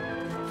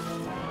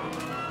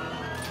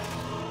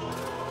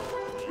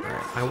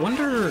 Alright, I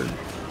wonder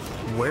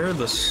where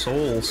the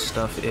soul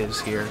stuff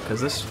is here, because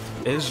this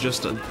is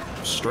just a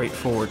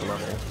straightforward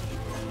level.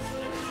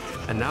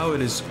 And now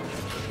it is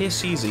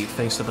piss easy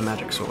thanks to the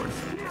magic sword.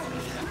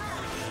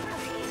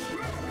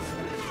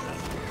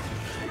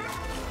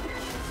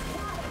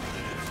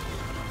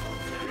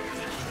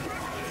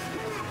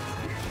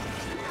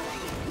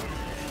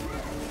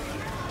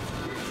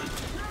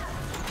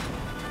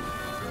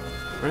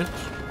 Right?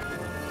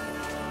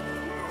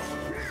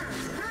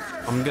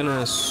 I'm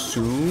gonna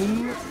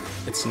assume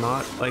it's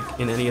not like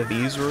in any of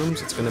these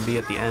rooms, it's gonna be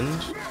at the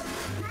end.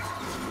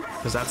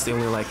 Because that's the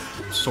only like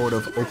sort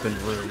of open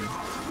room.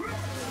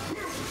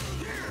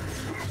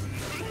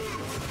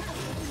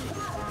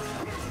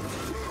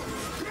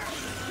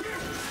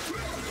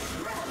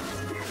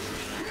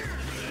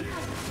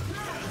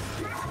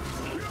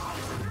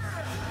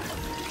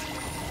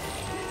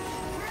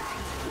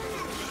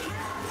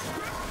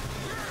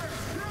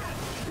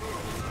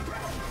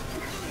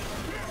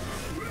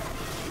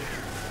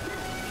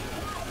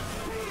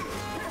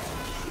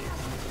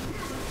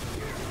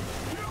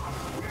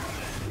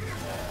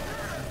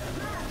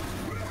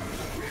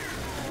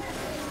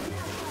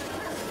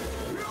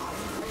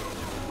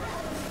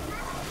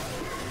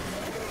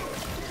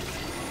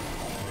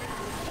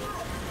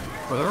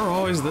 Were there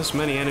always this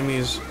many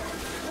enemies?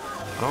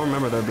 I don't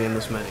remember there being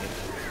this many.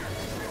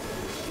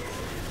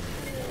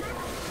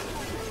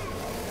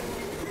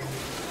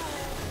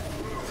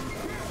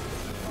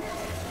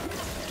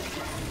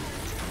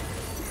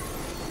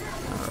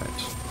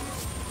 Alright.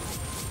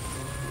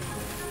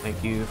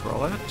 Thank you for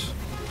all that.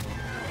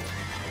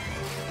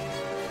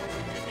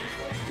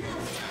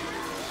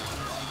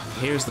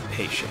 Here's the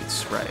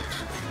patience, right.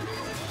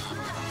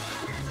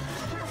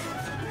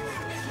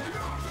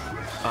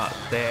 Ah,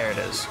 there it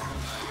is.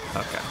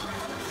 Okay.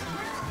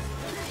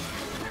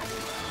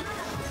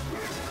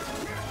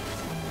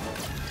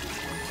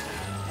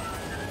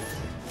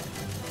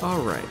 All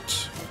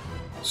right.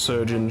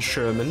 Surgeon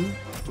Sherman,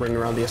 ring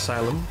around the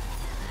asylum.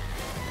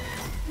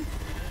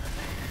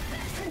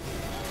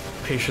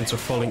 Patients are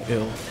falling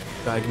ill.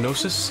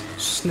 Diagnosis: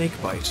 snake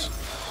bite.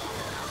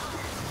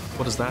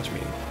 What does that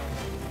mean?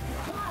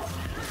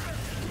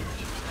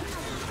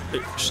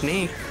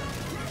 Snake?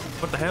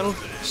 What the hell?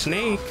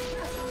 Snake?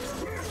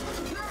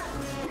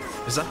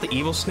 Is that the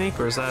evil snake,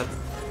 or is that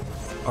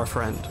our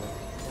friend?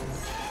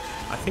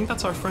 I think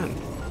that's our friend.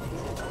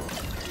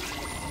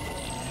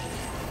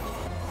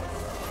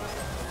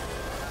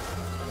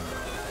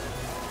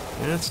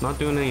 And it's not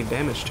doing any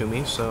damage to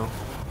me, so...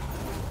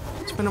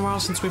 It's been a while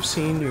since we've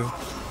seen you.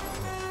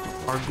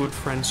 Our good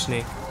friend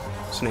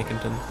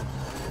Snakington.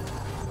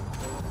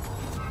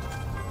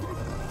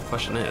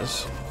 Question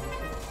is...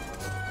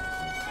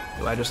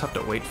 Do I just have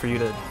to wait for you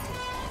to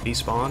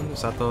despawn?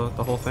 Is that the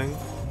whole thing?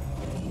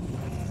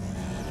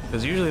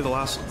 Because usually the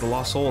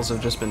Lost Souls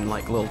have just been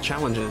like little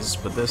challenges,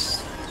 but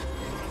this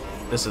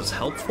is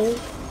helpful?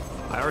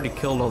 I already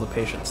killed all the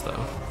patients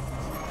though.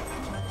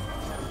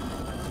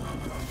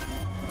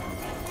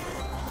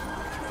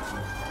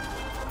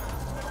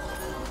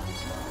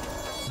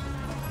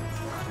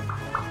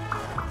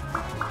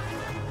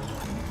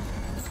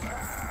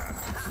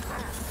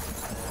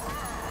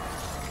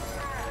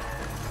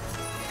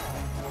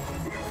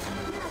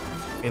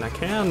 I mean, I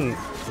can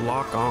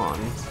lock on,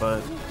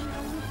 but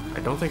I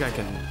don't think I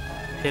can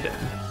hit him.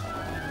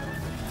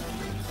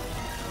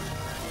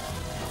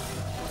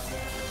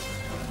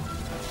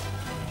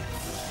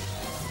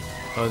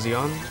 Oh, is he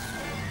on?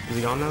 Is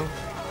he on now?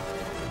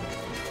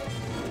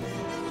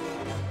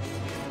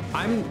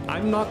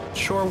 I'm not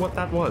sure what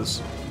that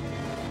was.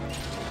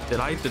 Did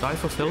I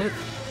fulfill it?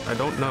 I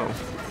don't know.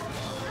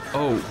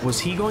 Oh,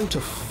 was he going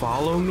to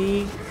follow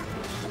me?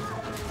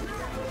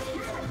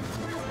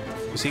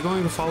 Was he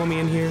going to follow me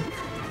in here?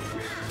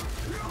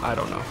 I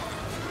don't know.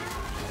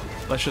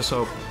 Let's just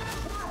hope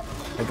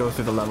I go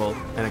through the level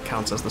and it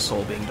counts as the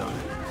soul being done.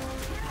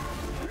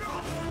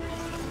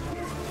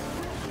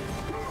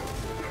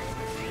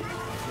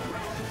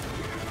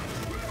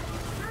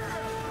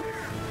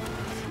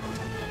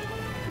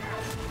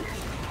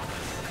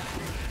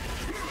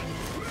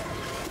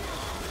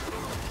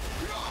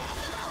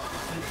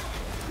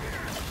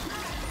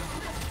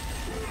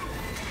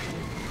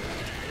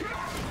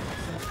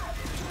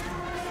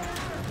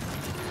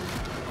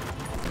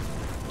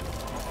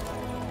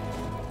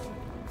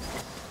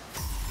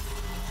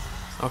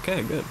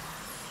 Okay, good.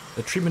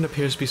 The treatment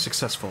appears to be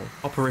successful.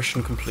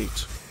 Operation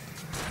complete.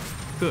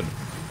 Good.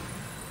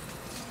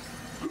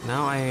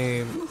 Now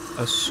I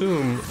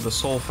assume the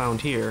soul found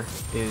here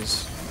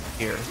is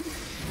here.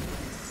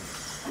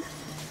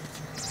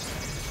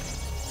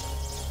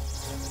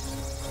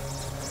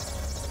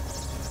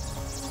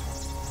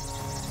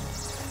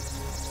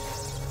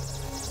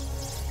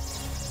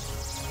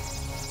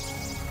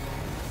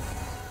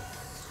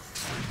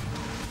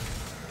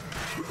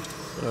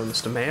 Hello,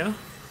 Mr. Mayor.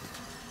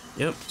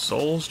 Yep,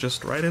 soul's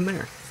just right in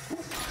there.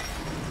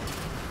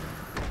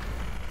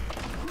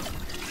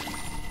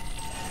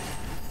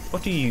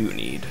 What do you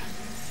need?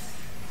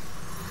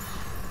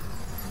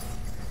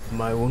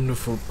 My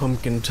wonderful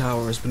pumpkin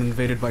tower has been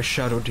invaded by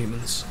shadow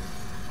demons.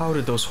 How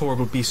did those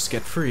horrible beasts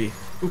get free?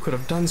 Who could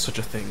have done such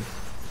a thing?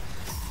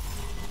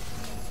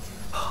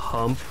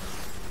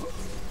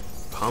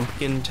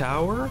 Pumpkin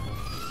tower?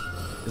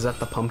 Is that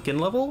the pumpkin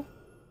level?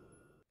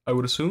 I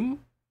would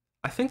assume?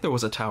 I think there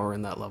was a tower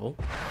in that level.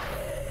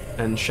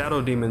 And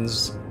shadow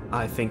demons,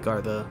 I think,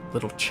 are the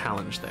little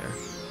challenge there.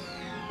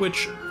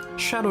 Which,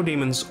 shadow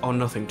demons are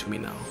nothing to me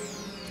now,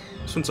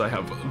 since I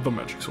have the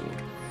magic sword.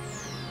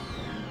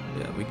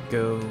 Yeah, we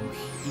go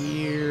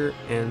here,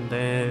 and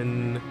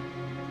then...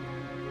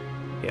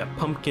 yeah,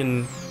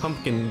 Pumpkin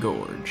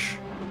Gorge.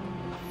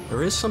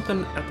 There is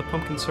something at the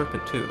Pumpkin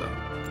Serpent too,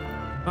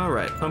 though.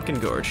 Alright, Pumpkin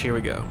Gorge, here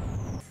we go.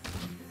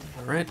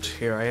 Alright,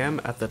 here I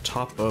am at the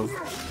top of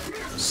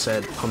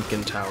said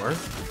Pumpkin Tower.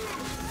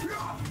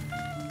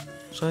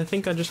 So I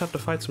think I just have to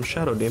fight some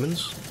shadow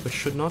demons, which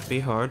should not be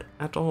hard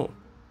at all.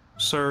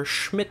 Sir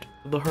Schmidt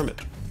the Hermit.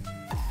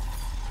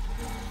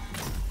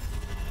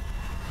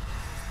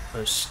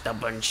 Those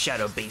stubborn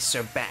shadow beasts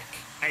are back.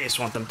 I just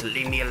want them to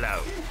leave me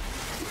alone.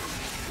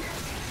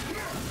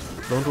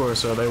 Don't worry,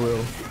 sir, they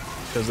will,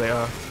 because they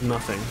are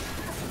nothing.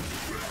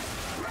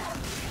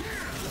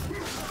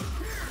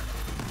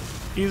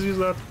 Easy as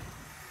that.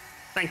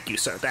 Thank you,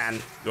 Sir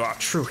Dan. You are a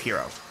true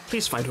hero.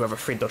 Please find whoever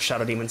freed those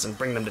shadow demons and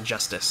bring them to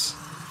justice.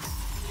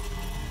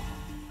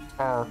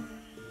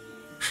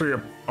 See,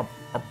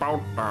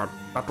 about that.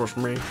 That was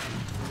me.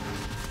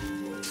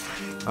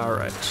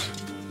 Alright.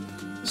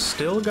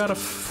 Still gotta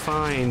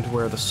find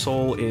where the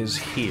soul is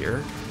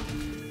here.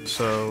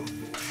 So...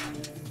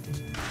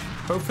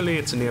 hopefully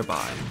it's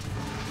nearby.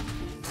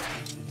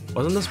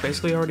 Wasn't this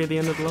basically already at the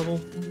end of the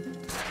level?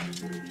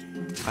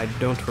 I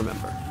don't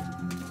remember.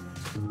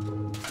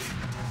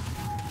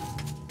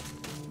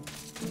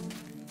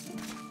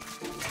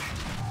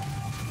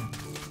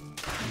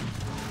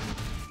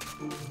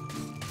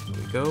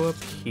 Go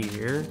up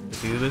here,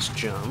 do this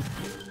jump,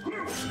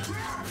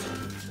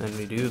 then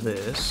we do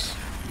this.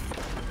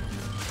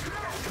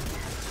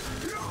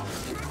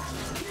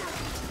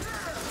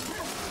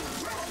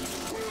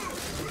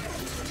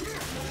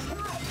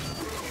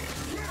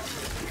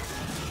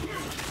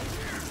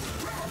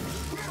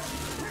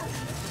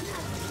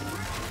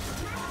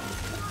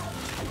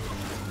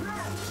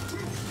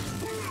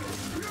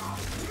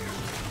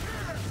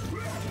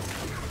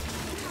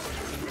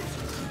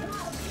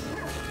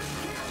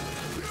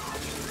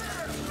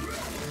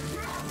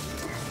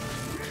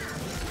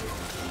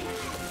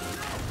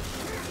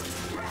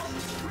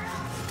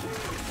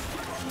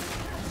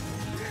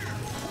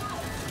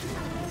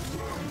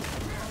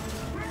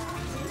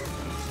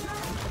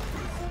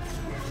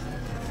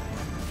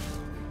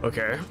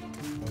 Okay.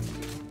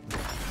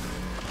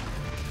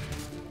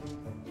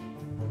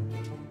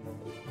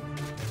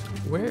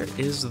 Where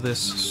is this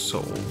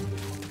soul?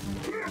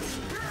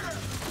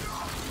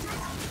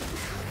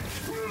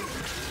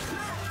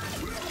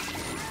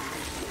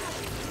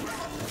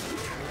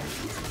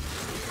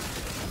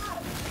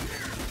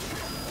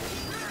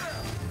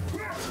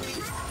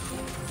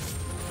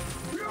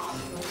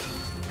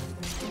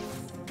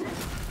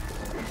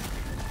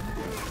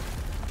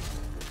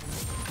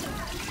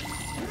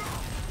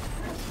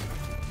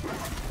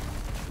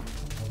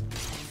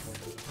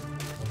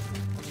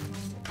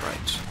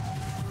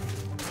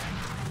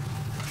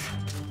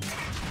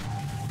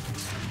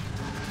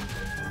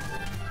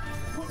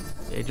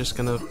 Are you just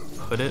gonna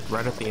put it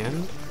right at the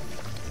end?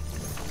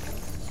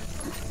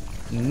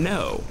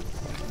 No.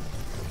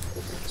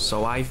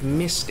 So I've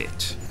missed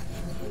it.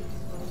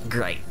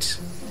 Great.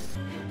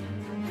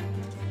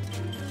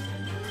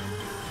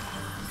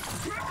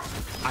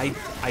 I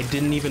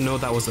didn't even know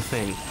that was a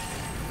thing.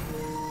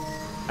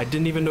 I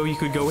didn't even know you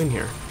could go in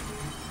here.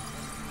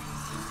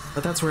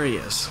 But that's where he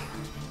is.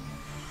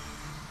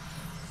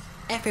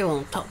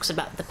 Everyone talks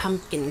about the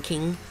Pumpkin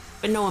King,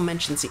 but no one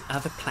mentions the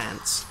other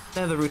plants.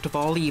 They're the root of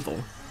all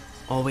evil.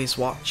 Always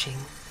watching,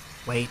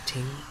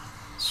 waiting,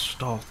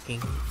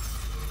 stalking.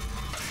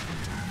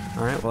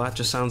 Alright, well that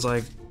just sounds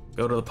like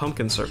go to the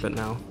pumpkin serpent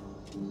now.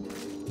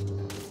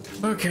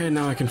 Okay,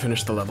 now I can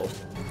finish the level.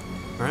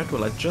 Alright,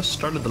 well I just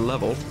started the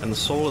level, and the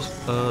soul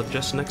is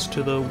just next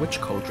to the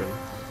witch cauldron.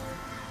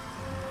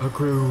 I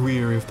grow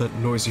weary of that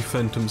noisy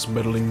phantom's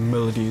meddling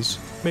melodies.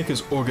 Make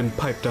his organ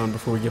pipe down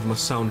before we give him a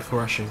sound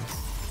thrashing.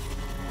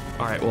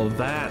 Alright, well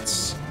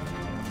that's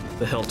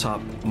the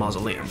hilltop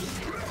mausoleum.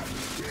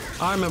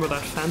 I remember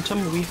that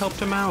phantom, we helped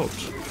him out.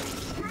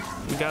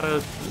 We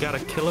gotta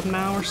kill him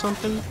now or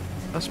something?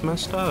 That's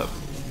messed up.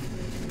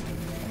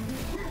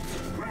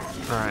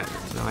 Alright,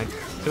 now I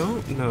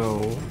don't know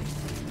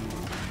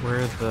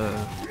where the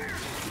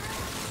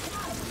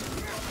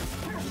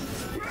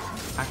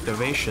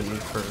activation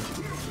for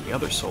the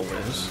other soul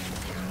is.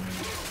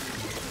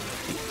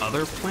 The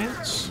other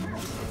plants?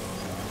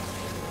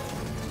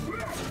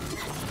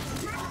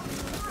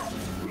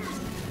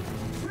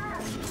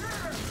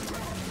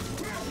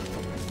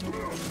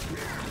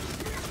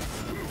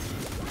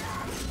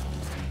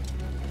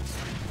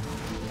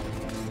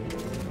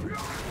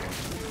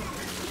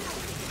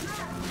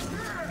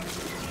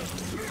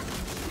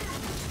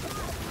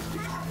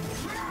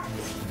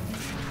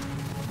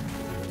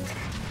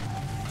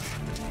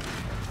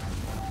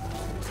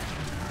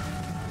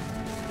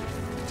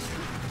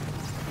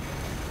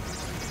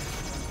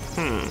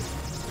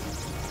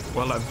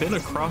 Well, I've been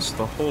across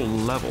the whole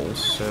level,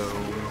 so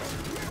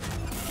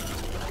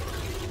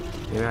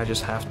maybe I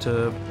just have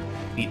to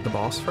beat the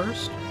boss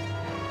first?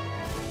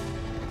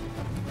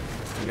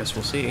 I guess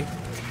we'll see.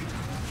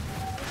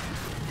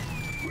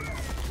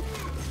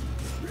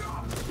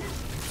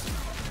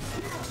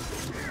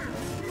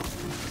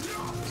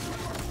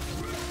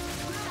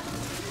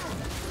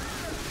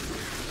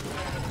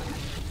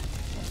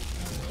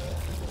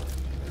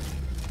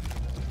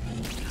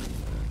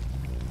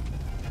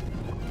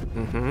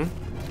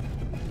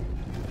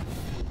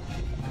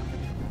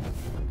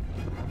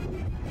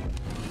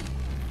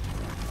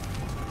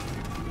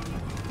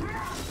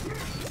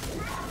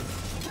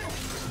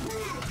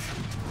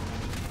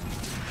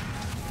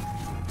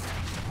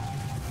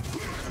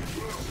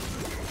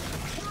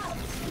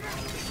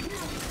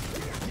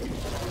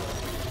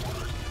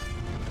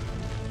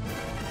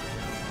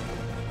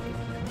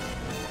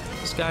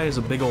 This guy is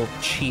a big old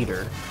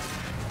cheater,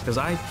 because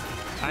I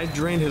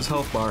drained his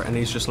health bar and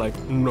he's just like,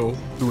 no,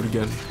 do it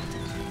again.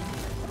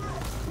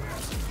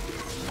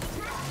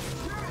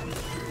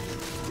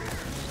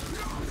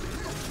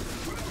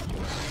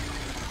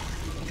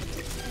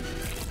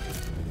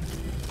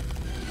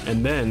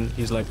 And then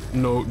he's like,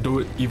 no, do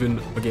it even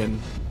again.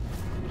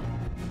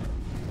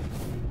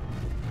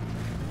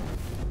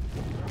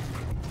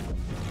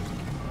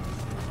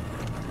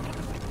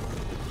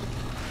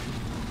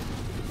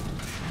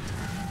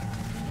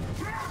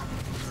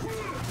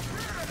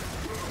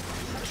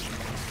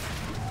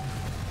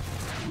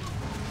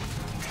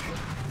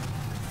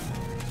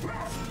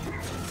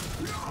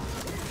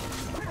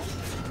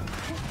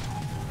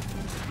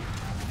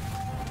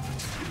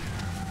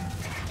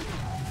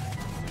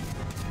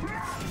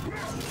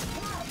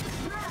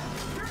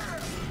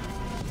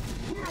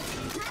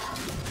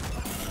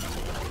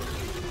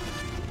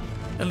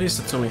 At least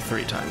it's only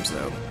 3 times,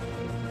 though.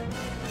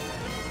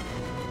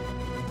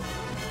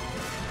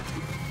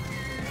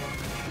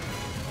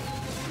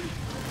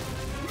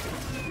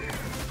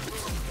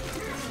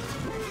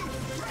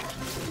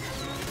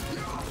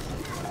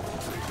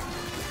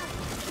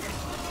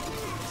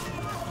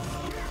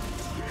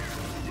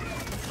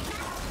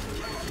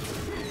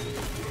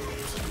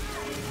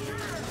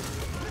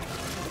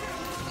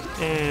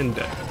 And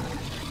dead.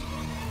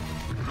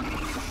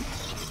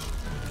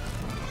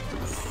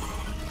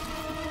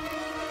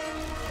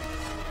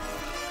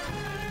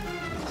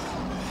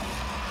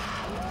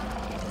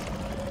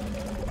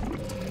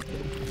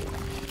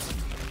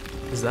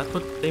 Is that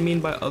what they mean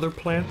by other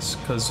plants?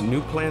 Because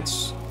new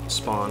plants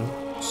spawn,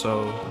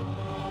 so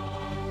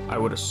I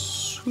would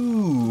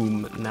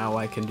assume now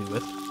I can do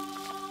it.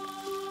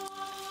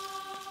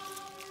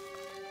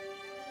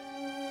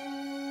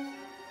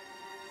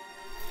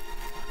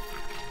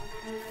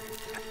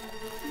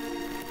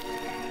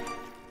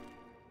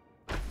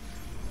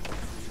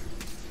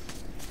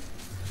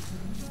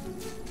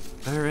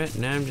 Alright,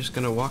 now I'm just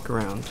gonna walk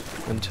around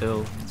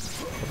until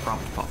the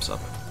prompt pops up.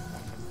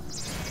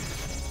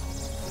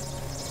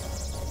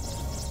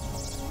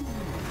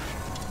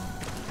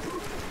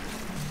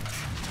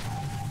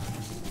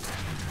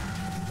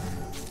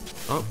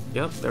 Oh,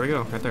 yep, there we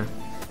go, right there.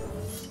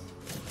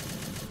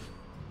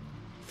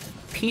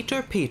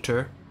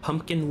 Peter,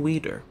 Pumpkin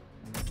Weeder.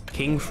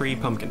 King-free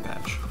pumpkin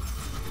patch.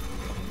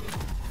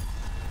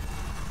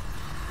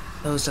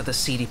 Those are the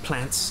seedy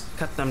plants.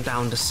 Cut them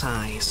down to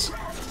size.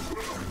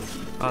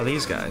 Oh,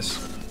 these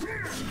guys.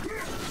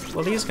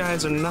 Well, these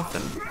guys are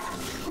nothing.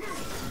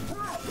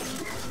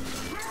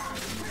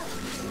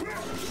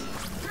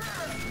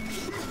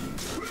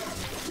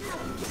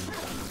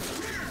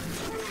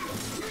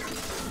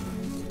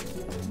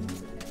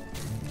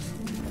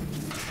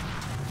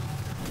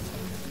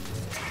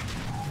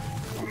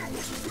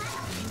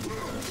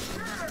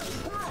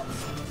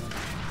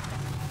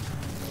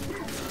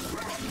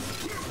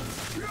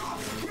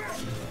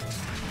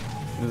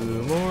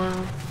 Two more.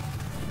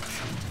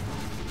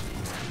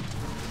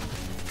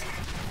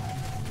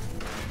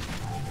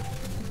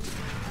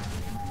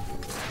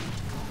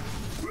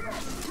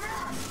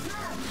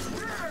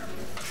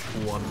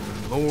 One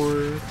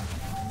more.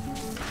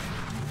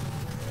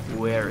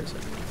 Where is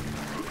it?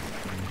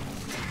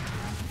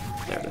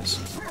 There it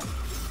is.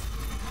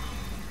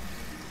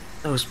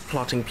 Those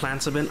plotting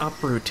plants have been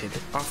uprooted.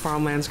 Our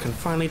farmlands can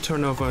finally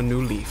turn over a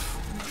new leaf.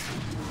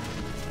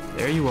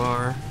 There you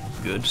are,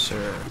 good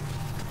sir.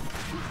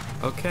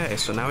 Okay,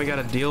 so now we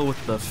gotta deal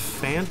with the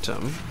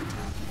Phantom.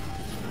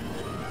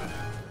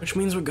 Which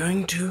means we're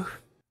going to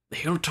the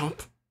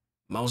Hilltop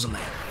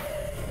Mausoleum.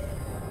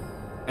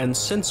 And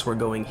since we're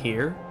going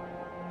here,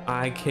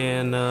 I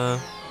can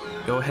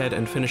go ahead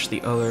and finish the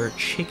other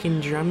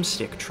chicken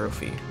drumstick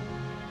trophy.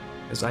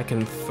 As I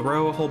can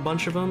throw a whole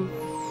bunch of them,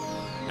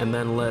 and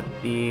then let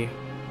the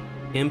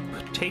imp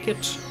take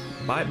it,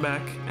 buy it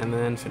back, and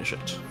then finish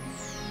it.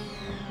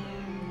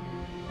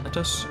 Let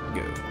us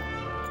go.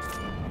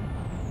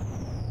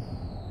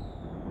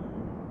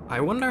 I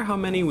wonder how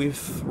many we've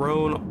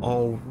thrown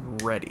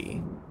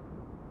already.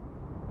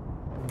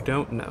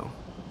 Don't know.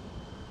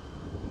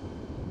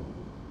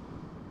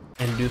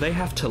 And do they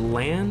have to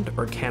land,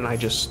 or can I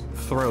just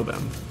throw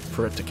them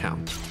for it to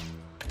count?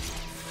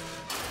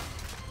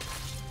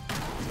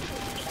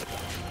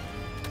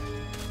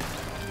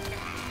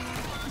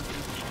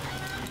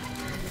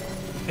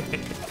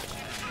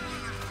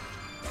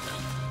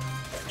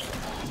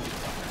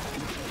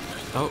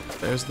 Oh,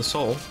 there's the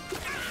soul.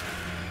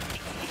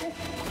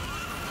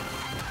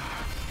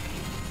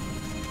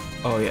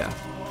 Oh yeah,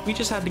 we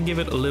just had to give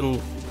it a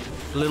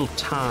little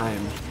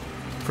time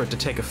for it to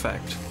take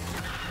effect.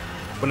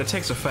 When it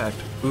takes effect,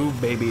 ooh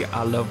baby,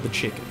 I love the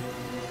chicken.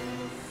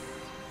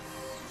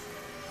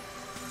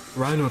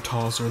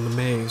 Rhinotaurs are in the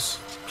maze.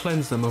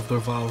 Cleanse them of their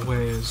vile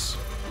ways.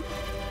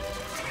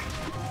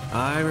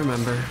 I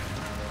remember.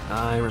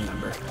 I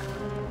remember.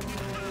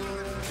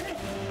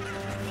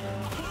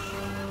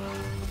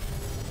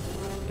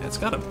 Yeah, it's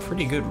got a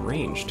pretty good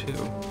range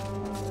too.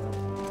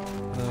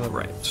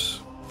 Right.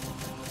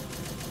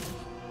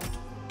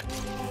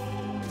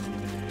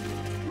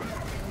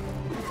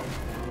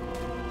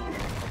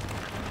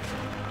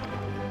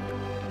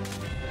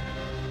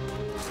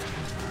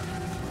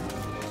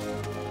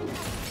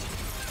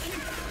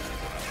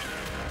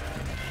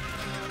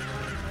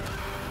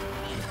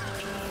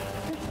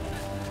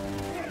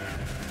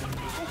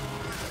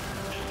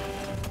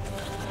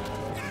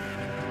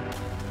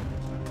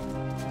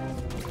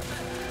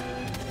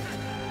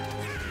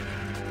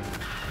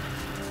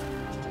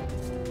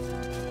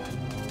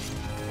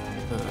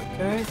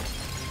 Okay.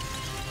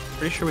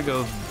 Pretty sure we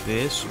go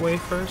this way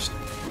first.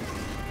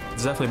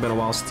 It's definitely been a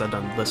while since I've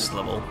done this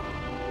level.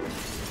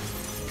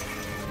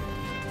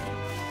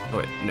 Oh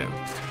wait, no.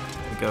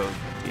 We go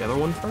the other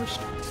one first?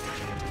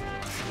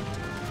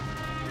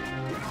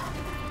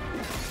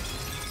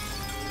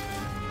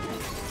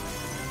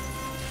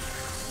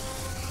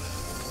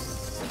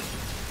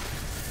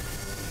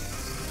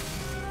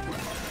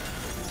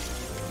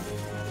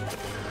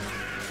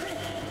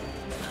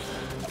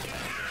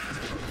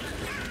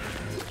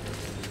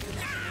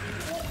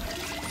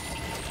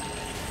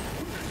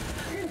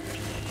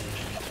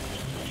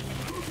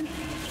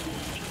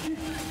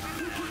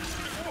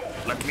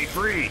 Let me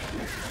free!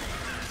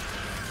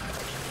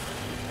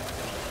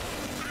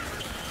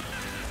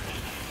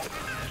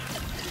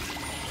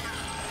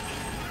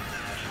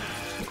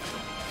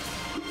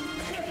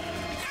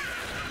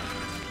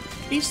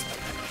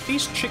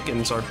 These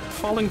chickens are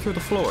falling through the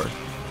floor.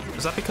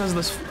 Is that because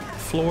this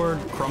floor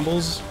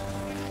crumbles?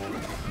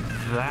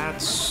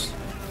 That's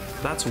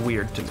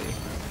weird to me.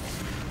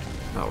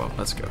 Oh well,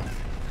 let's go.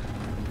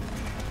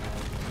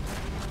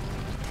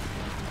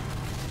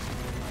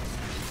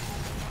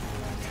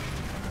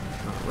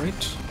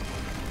 Alright.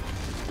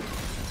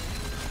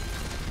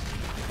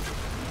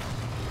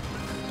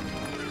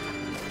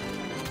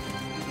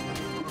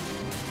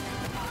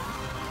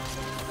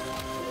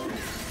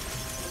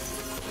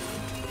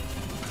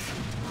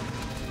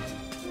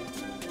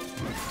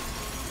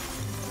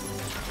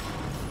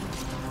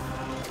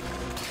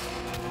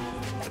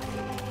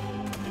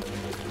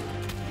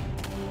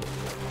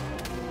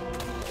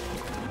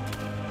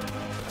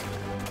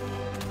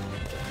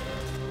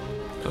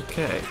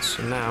 Okay,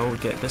 so now we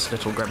get this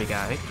little grubby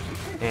guy,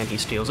 and he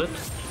steals it.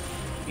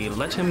 We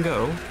let him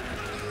go,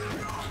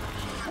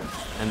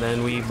 And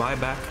then we buy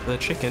back the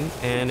chicken,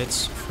 and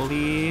it's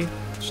fully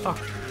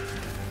stocked.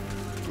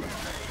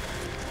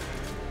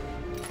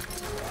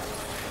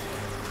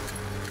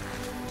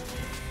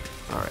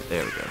 Alright,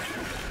 there we go.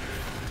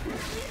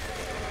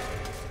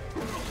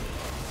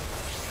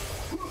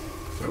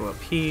 Go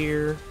up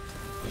here.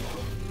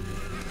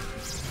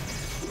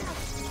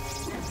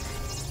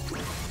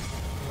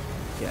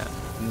 Yeah,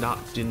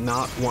 did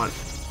not want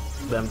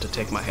them to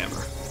take my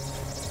hammer.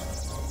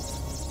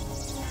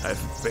 I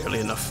have barely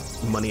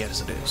enough money as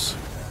it is.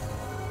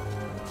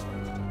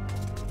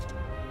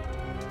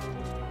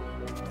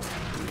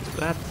 Do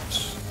that.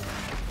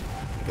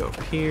 Go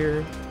up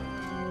here.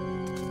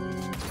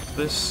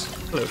 This.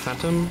 Hello,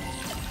 Phantom.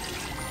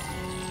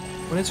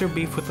 What is your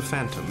beef with the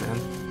Phantom, man?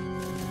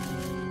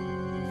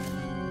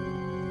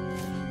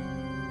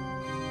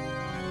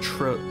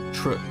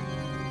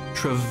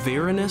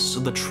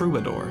 Treviranus the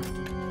Troubadour.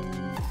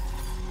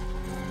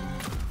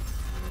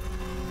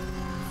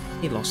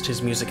 He lost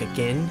his music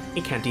again.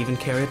 He can't even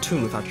carry a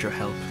tune without your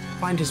help.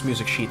 Find his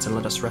music sheets and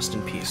let us rest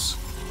in peace.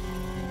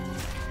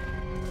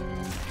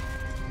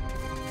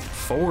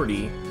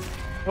 40?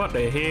 What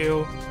the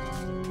hell?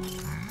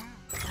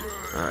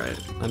 Alright,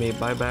 let me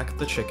buy back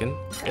the chicken.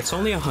 It's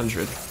only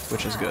 100,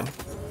 which is good.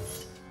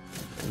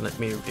 And let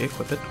me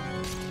re-equip it.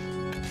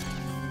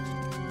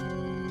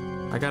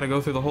 I gotta go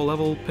through the whole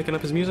level picking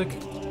up his music?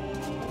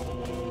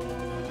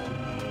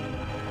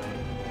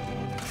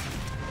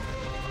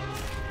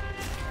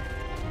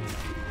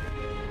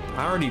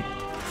 I already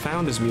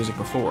found his music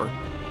before.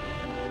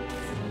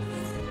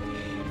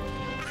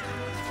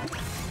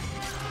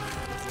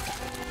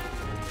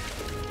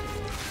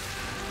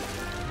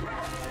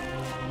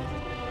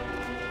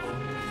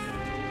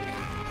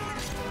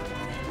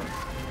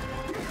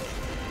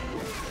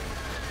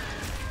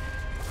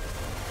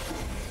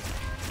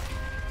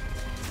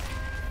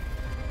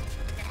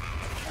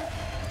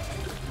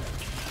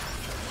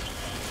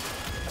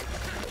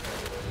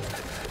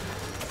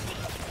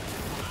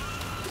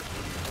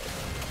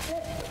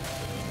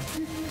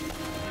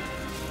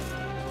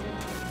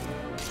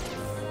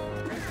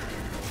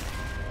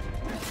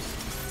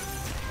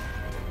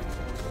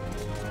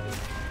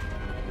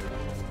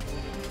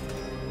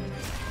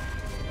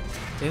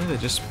 Yeah, they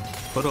just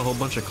put a whole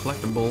bunch of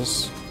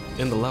collectibles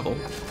in the level.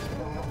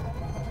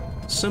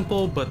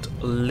 Simple, but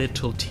a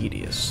little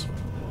tedious.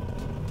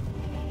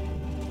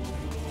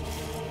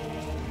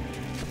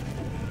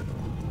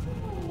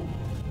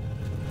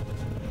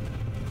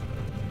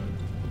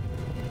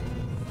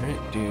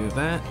 Alright, do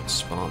that.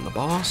 Spawn the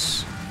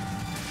boss.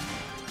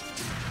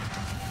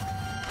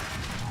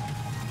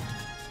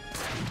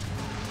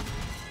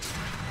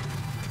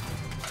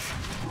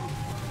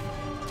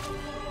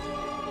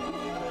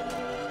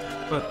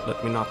 But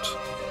let me not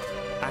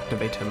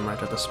activate him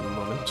right at this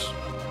moment.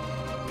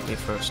 Let me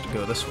first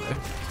go this way.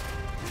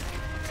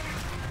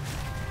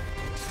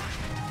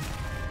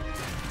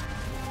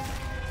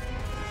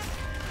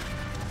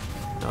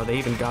 Oh, they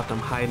even got them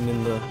hiding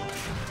in the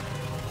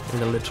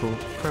little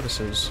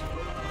crevices.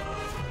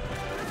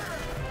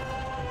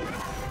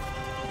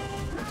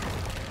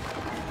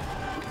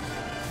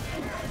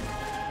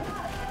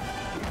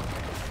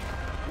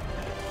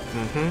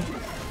 Mm-hmm.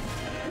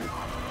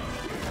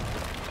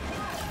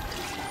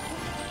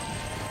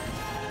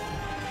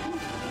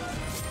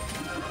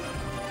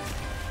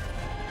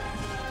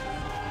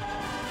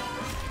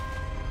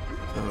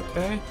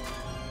 Okay.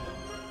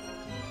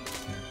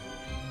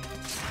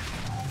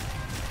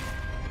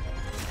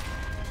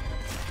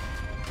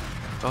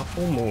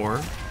 Couple more.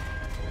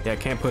 Yeah, I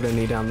can't put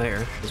any down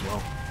there as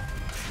well.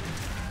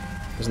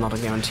 There's not a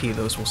guarantee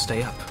those will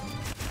stay up.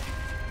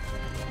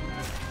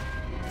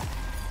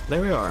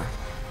 There we are.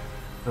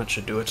 That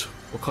should do it.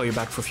 We'll call you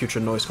back for future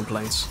noise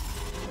complaints.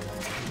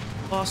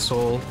 Lost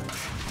soul.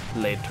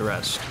 Laid to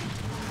rest.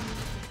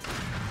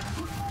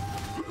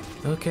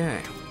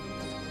 Okay.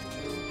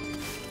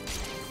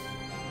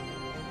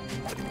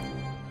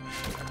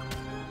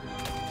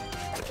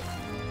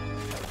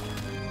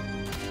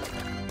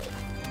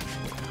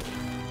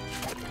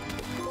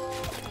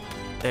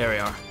 There we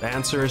are. The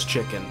answer is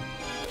chicken.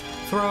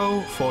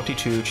 Throw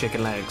 42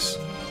 chicken legs.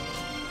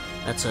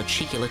 That's a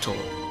cheeky little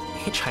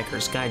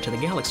Hitchhiker's Guide to the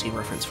Galaxy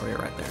reference for you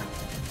right there.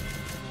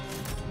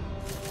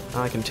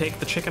 I can take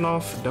the chicken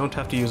off, don't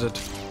have to use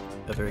it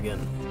ever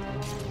again.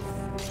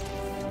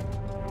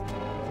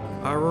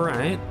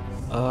 Alright,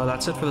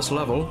 that's it for this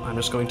level. I'm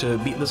just going to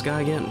beat this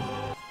guy again.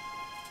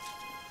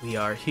 We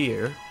are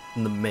here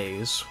in the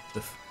maze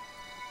with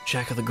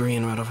Jack of the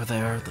Green right over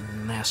there, the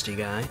nasty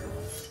guy.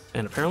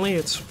 And apparently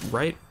it's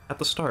right at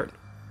the start.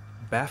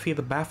 Baffy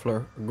the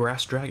Baffler,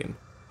 Grass Dragon.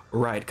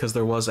 Right, because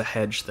there was a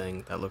hedge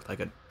thing that looked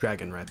like a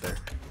dragon right there.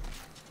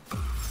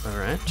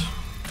 Alright.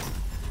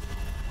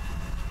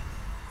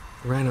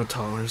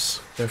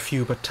 Rhinotaurs, they're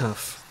few but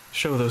tough.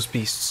 Show those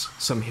beasts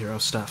some hero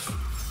stuff.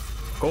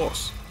 Of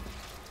course.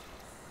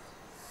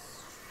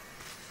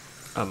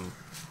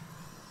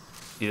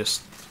 You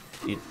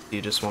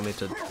just want me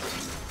to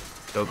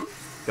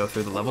go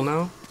through the level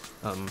now?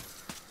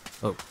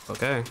 Oh,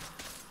 okay.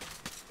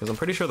 Because I'm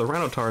pretty sure the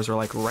Rhinotars are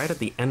like right at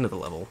the end of the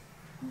level.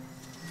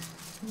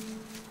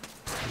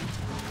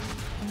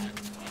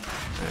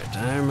 Alright,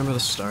 I remember the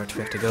start.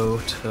 We have to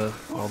go to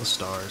all the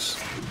stars.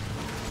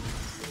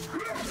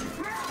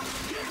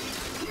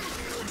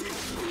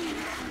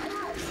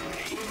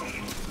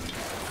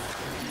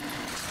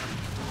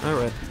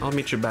 Alright, I'll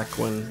meet you back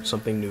when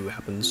something new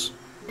happens.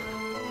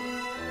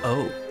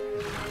 Oh.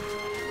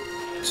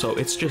 So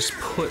it's just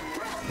put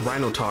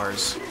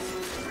Rhinotars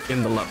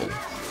in the level.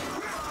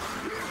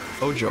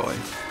 Oh joy.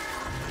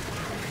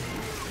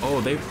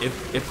 Oh,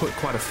 it put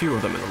quite a few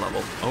of them in the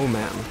level. Oh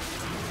man.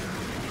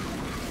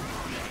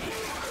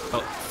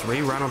 Oh, 3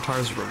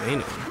 Rhinotars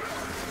remaining.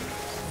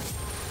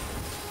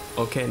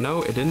 Okay,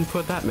 no, it didn't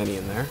put that many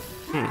in there.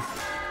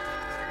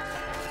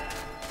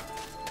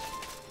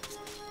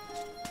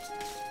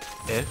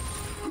 Eh?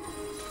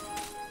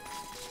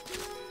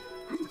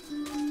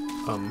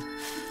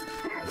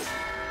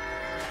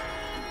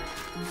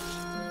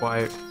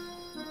 Why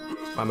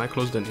am I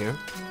closed in here?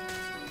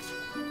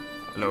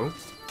 Hello?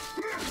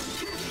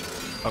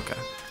 Okay.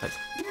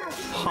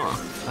 Huh,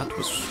 that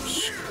was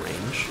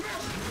strange.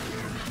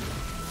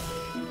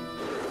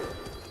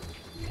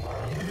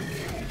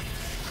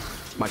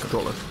 My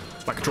controller,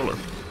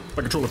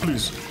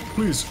 please,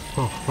 please.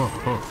 Well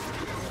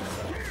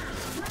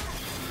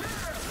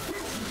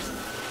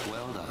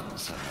done,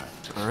 sir.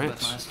 All right.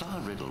 But my star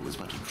riddle was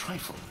but a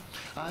trifle.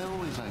 I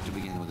always like to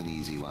begin with an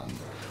easy one.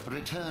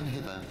 Return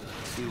hither.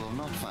 You will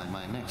not find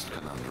my next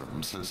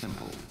conundrum so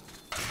simple.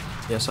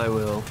 Yes, I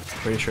will.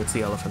 Pretty sure it's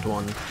the elephant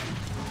one.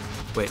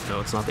 Wait,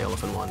 no, it's not the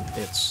elephant one.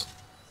 It's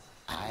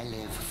I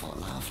live for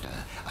laughter.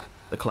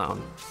 the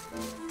clown.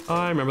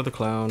 I remember the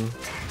clown.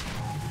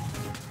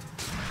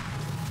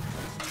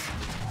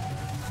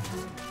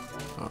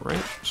 Alright.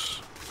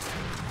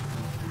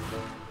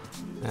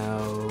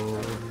 Now,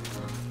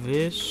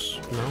 this...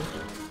 no?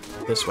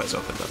 This way's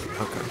opened up.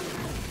 Okay.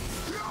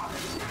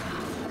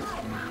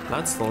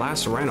 That's the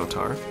last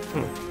Rhinotar.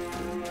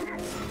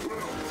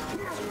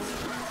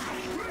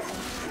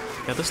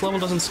 Yeah, this level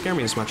doesn't scare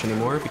me as much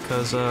anymore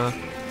because,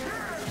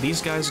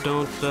 these guys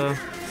don't,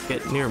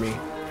 get near me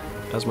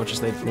as much as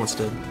they once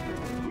did.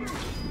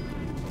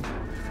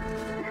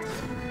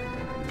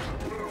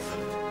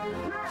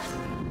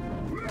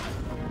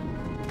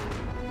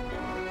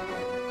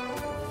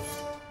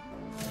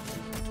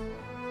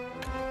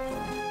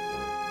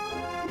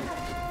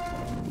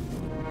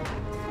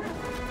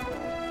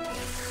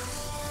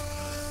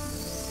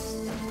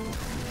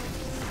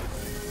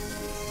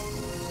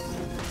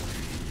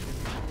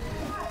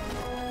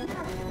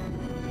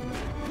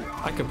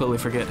 I completely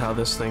forget how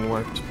this thing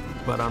worked,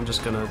 but I'm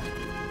just gonna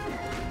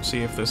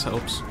see if this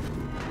helps.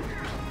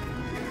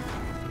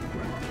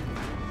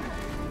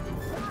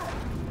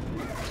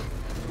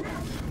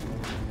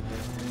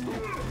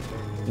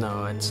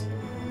 No, it's...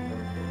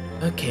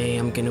 okay,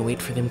 I'm gonna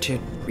wait for them to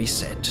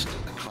reset.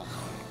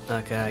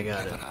 Okay, I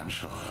got it.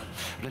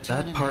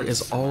 That part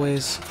is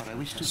always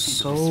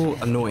so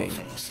annoying.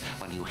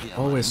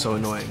 Always so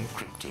annoying.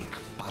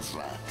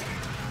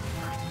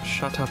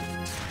 Shut up,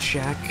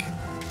 Jack.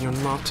 You're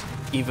not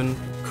even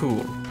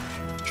cool.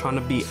 Trying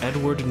to be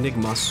Edward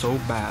Nygma so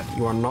bad.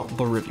 You are not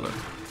the Riddler.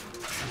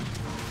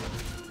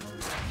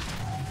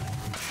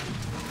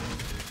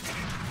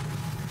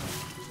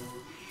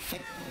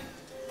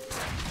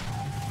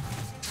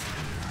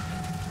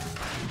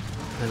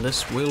 And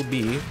this will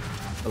be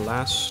the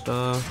last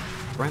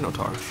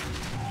Rhinotar.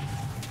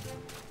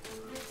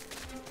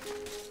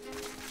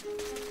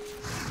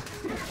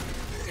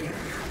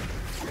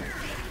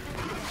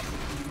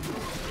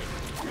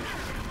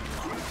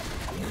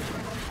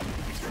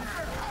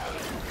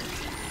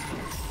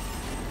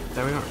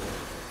 There we are.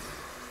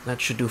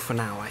 That should do for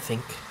now, I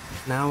think.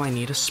 Now I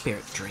need a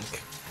spirit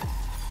drink.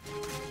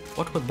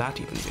 What would that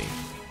even be?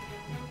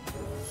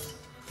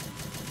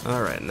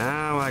 Alright,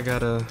 now I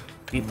gotta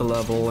beat the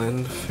level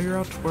and figure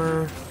out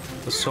where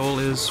the soul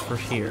is for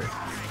here.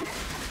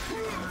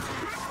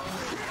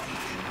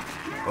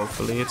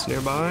 Hopefully it's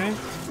nearby.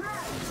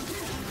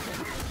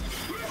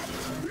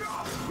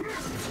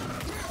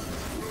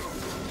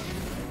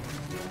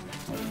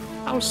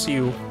 I'll see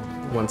you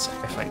once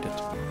I find it.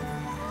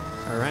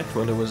 Alright,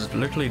 well it was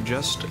literally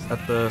just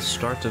at the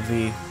start of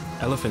the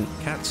elephant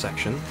cat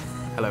section.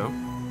 Hello.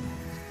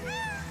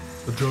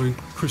 A giant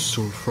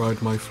crystal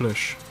fried my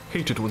flesh.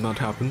 Hate it when that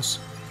happens.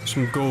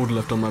 Some gold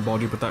left on my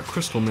body, but that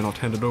crystal may not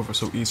hand it over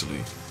so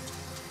easily.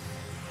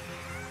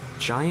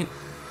 Giant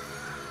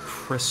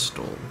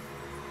crystal.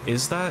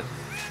 Is that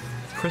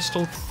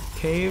crystal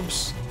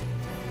caves?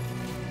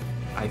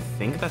 I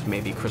think that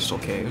may be crystal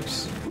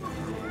caves.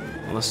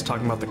 Unless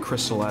talking about the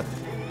crystal at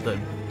the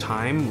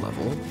time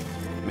level.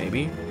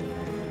 Maybe?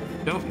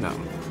 Don't know.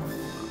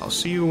 I'll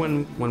see you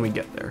when we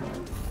get there.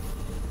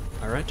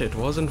 Alright, it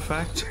was in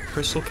fact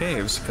crystal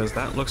caves, because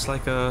that looks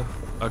like a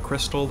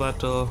crystal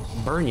that'll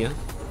burn you.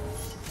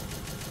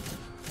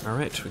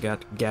 Alright, we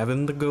got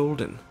Gavin the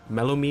Golden.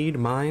 Mellowmead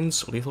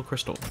Mines Lethal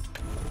Crystal.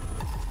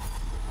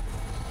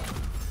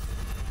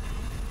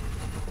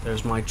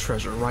 There's my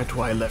treasure, right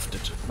where I left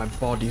it. My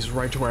body's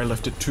right where I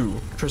left it too.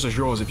 Treasure's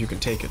yours if you can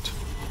take it.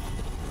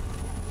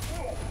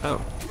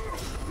 Oh.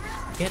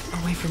 Get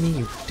away from me,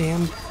 you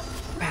damn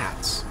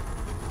bats.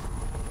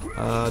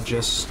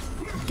 Just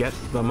get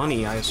the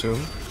money, I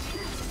assume.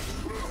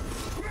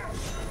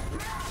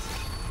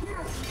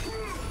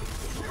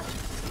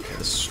 Okay,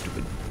 this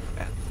stupid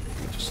bat.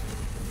 Just...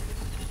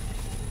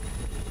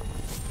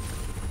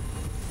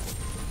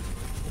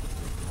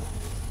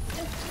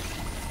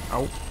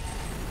 Ow.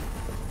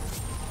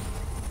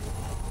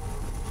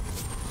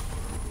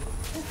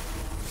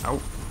 Ow.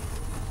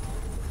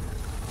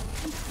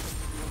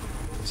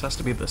 This has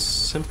to be the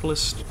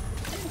simplest...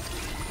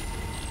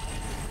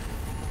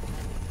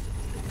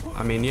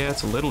 I mean, yeah,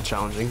 it's a little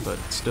challenging, but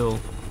it's still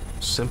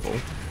simple.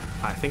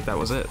 I think that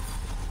was it.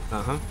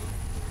 Uh-huh.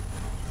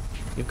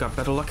 You've got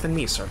better luck than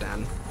me, Sir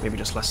Dan. Maybe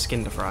just less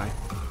skin to fry.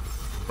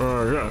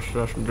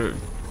 Yes, indeed.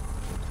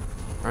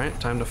 Alright,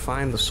 time to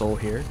find the soul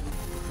here.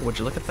 Would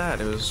you look at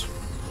that? It was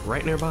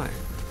right nearby.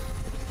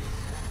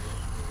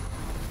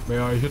 May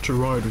I hitch a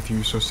ride with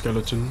you, Sir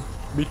Skeleton?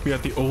 Meet me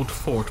at the old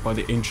fort by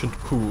the ancient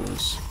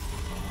pools.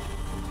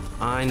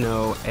 I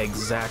know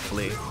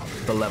exactly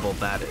the level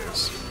that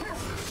is.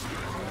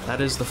 That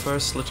is the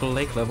first little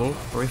lake level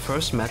where we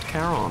first met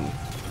Charon.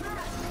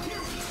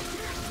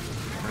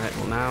 Alright,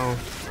 well now...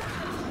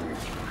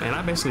 Man,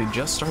 I basically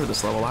just started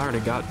this level. I already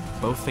got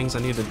both things I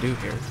need to do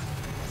here.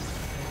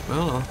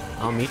 Well,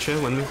 I'll meet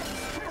you when we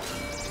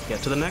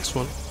get to the next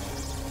one.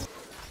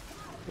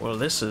 Well,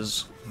 this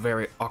is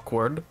very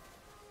awkward.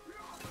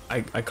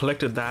 I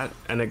collected that,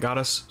 and it got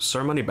us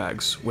Sir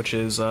Moneybags, which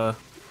is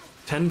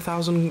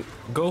 10,000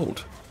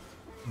 gold.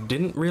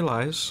 Didn't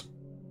realize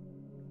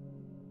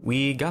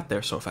we got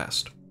there so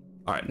fast.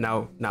 Alright,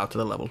 now to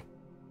the level.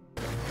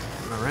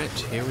 Alright,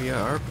 here we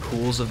are.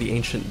 Pools of the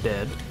Ancient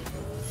Dead.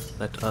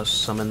 Let us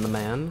summon the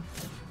man.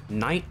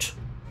 Knight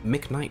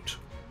McKnight.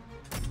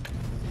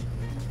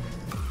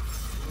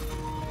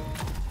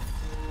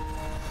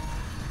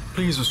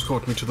 Please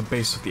escort me to the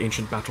base of the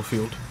ancient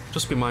battlefield.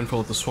 Just be mindful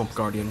of the Swamp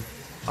Guardian.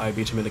 I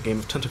beat him in a game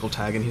of Tentacle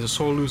Tag and he's a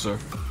sore loser.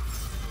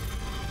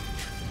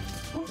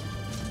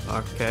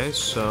 Okay,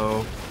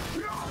 so...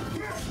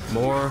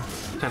 more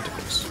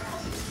tentacles.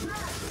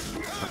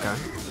 Okay.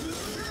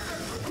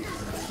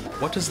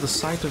 What is the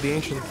site of the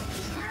ancient...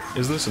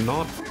 Is this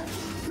not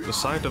the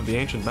site of the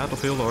ancient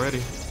battlefield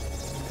already?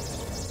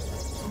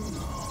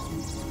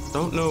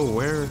 Don't know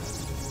where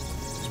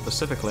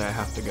specifically I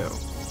have to go.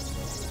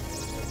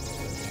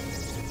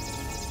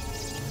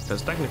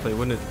 Because technically,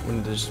 wouldn't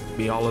it just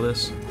be all of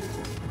this?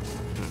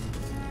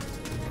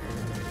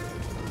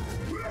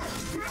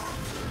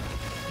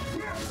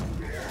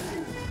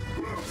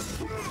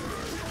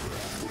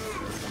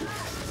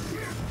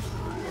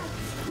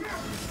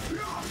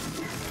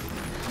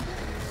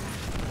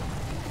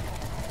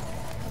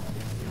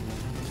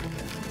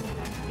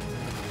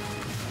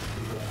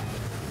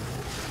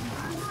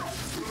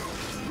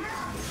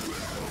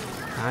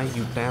 Ah,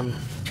 you damn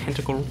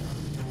tentacle.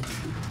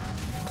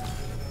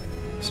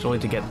 Still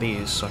need to get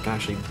these so I can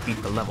actually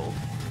beat the level.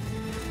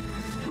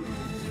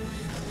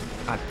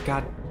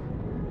 God.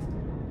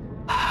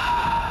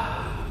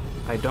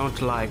 I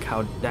don't like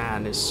how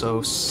Dan is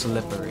so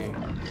slippery.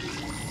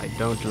 I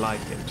don't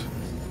like it.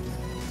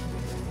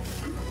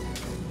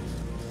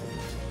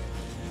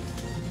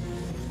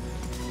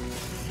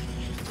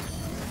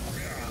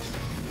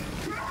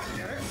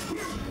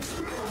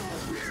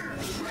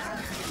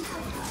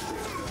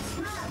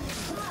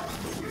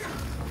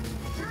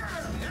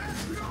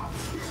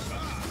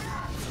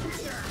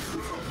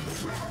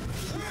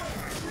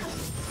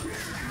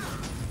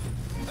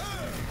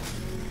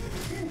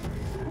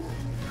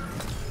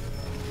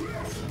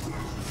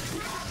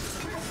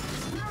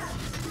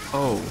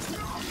 Oh,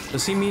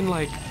 does he mean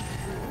like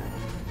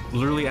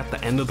literally at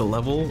the end of the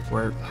level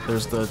where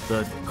there's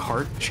the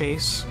cart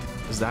chase?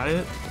 Is that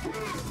it?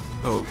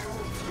 Oh,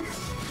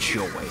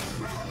 joy.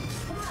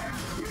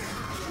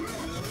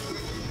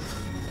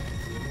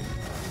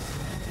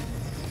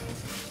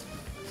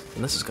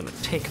 And this is gonna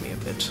take me a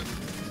bit.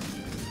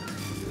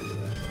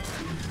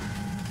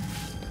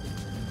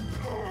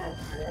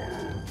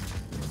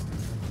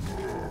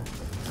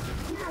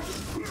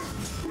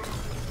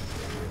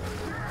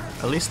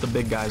 At least the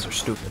big guys are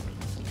stupid.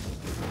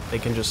 They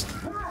can just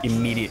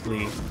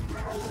immediately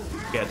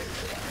get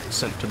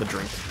sent to the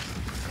drink.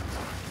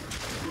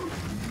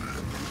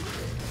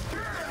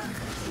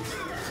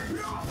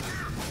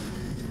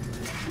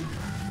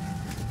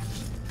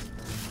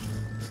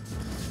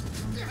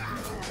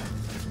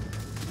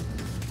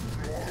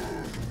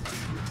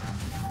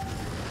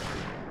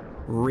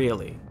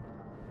 Really?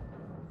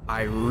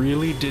 I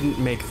really didn't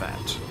make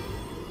that.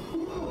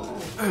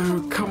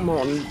 Oh, come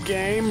on,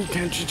 game.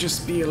 Can't you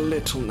just be a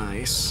little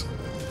nice?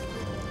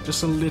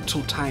 Just a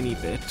little tiny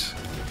bit.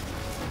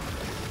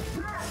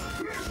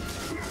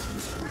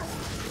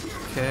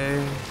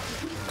 Okay.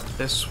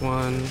 This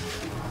one.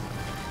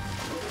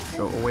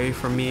 Go away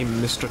from me,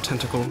 Mr.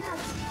 Tentacle.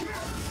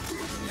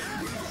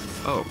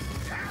 Oh.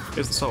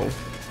 Here's the soul.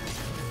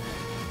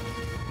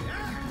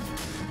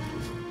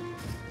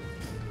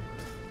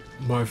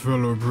 My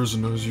fellow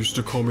prisoners used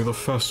to call me the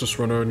fastest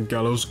runner in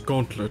Gallows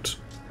Gauntlet.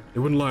 They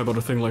wouldn't lie about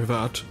a thing like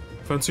that.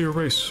 Fancy a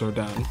race, Sir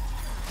Dan?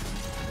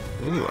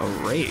 Ooh, a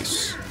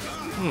race.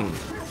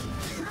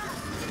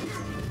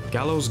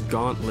 Gallows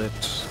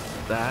Gauntlet.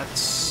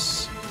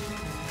 That's...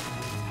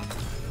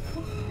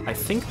 I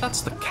think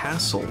that's the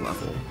castle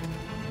level.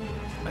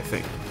 I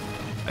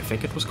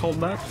think it was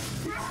called that.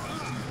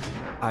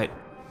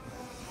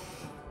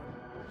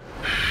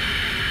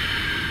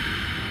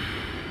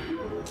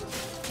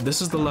 This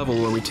is the level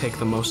where we take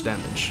the most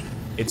damage.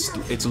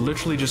 It's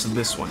literally just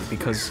this one,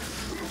 because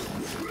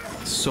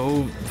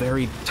so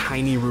very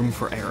tiny room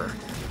for error.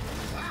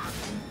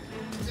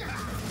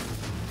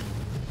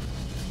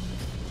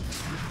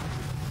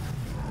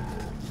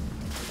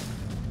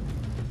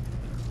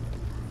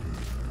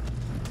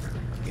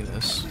 Give me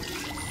this.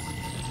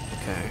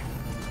 Okay.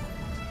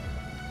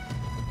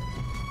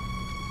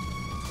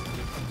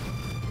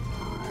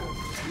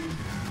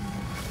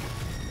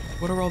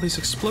 What are all these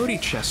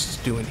explodey chests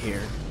doing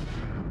here?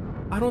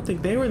 I don't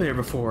think they were there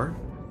before.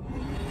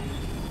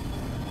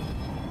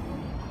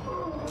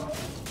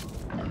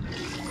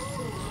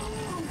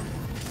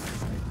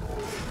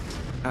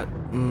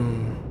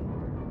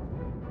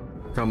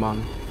 Come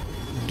on.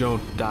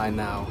 Don't die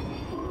now.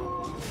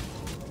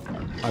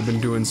 I've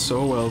been doing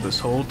so well this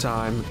whole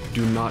time.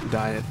 Do not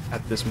die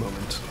at this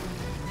moment.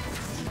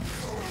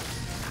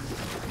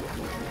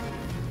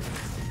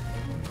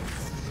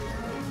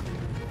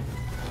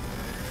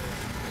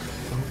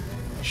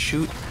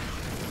 Shoot.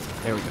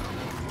 There we go.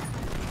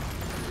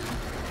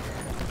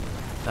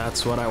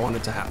 That's what I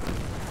wanted to happen.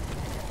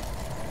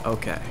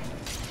 Okay.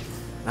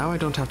 Now I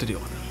don't have to deal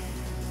with it.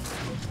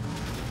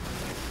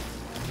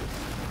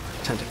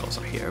 Tentacles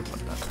are here, but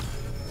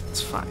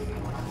that's fine.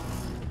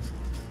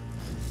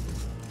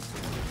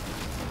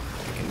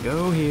 I can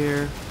go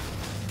here.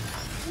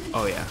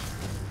 Oh yeah.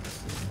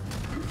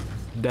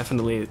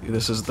 Definitely,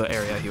 this is the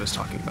area he was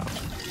talking about.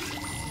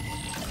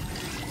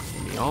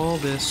 Give me all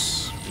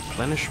this,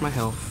 replenish my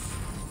health.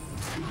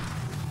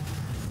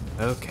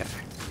 Okay.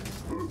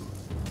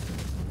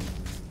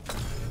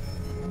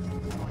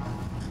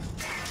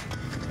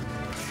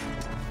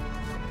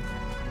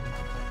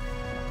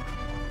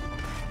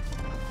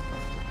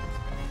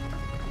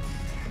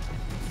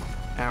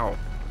 Ow.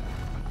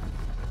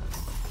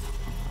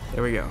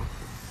 There we go.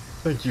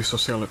 Thank you, Sir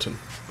Charlatan.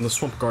 And the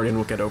Swamp Guardian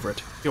will get over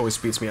it. He always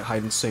beats me at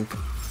hide and sink.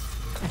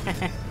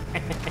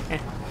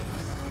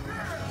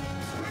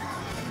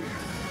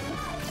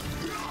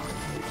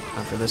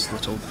 After this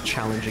little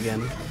challenge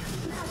again.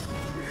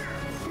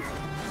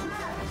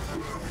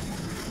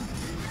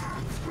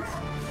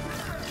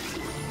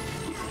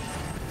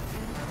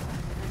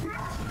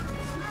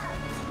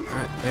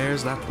 Alright,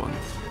 there's that one.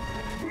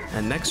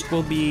 And next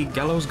will be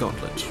Gallows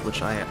Gauntlet,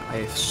 which I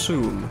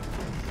assume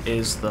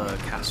is the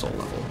castle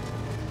level.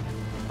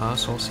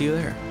 So I'll see you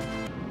there.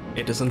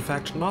 It is in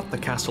fact not the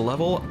castle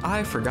level.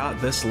 I forgot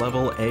this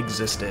level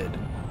existed.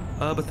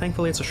 But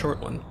thankfully it's a short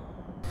one.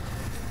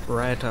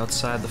 Right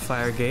outside the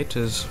fire gate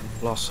is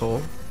Lost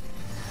Soul.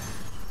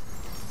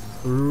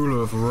 The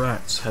ruler of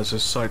rats has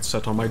his sights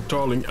set on my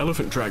darling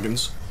elephant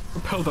dragons.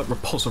 Repel that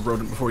repulsive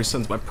rodent before he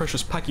sends my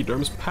precious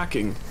pachyderms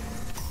packing.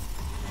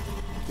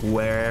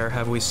 Where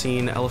have we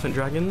seen elephant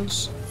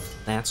dragons?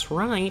 That's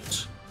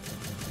right.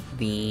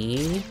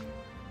 The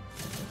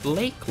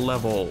lake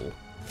level.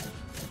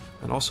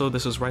 And also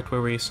this is right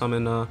where we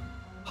summon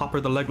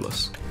Hopper the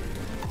Legless.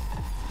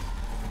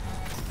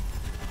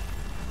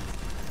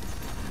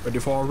 Ready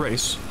for our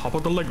race? Hopper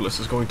the Legless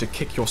is going to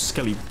kick your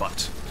skelly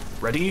butt.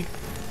 Ready?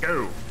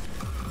 Go!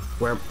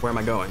 Where am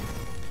I going?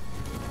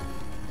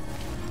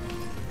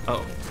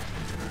 Oh.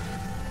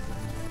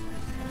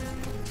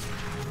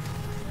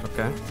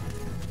 Okay.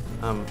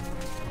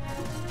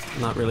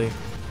 Not really.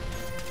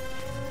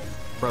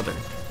 Brother,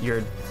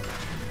 you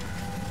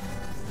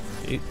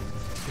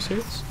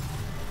serious?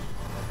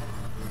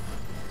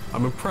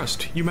 I'm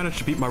impressed. You managed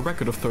to beat my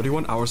record of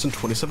 31 hours and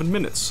 27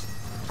 minutes.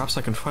 Perhaps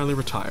I can finally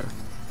retire.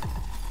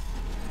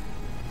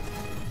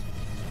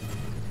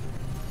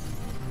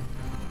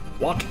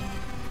 What?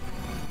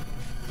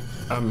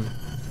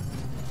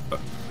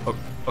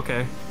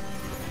 Okay.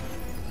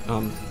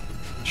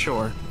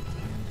 Sure.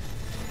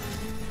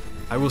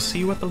 I will see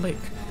you at the lake.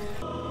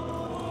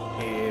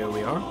 Here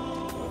we are.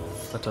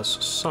 Let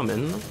us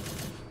summon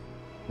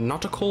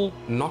Nautical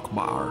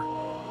Knockbar,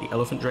 the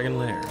Elephant Dragon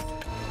Lair.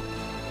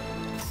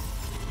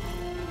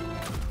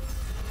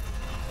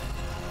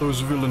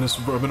 Those villainous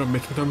vermin are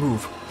making their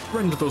move.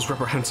 Rend those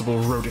reprehensible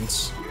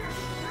rodents.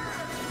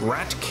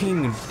 Rat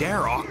King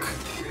Zarok.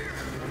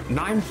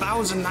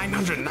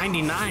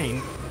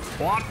 9,999.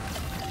 What?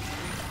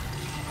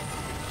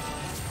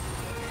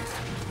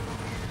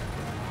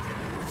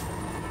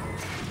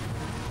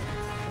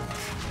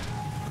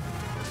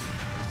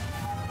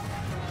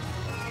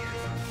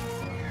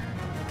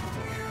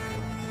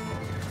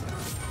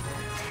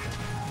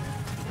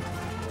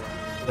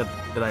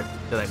 Did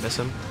I miss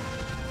him?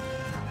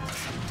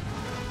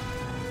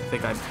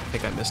 I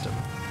think I missed him.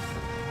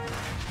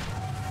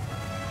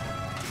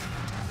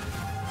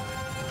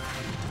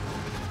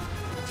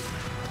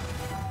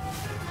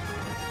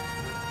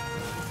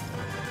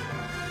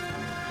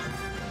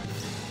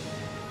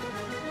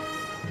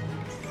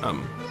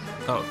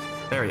 Oh,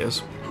 there he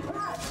is.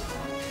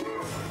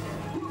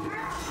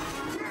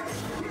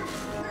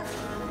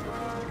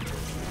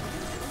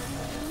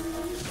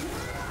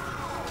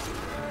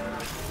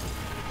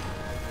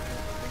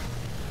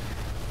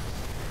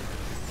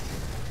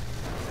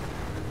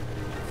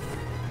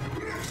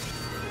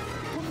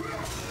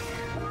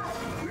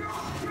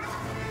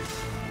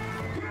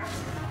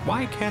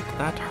 Why can't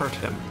that hurt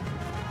him?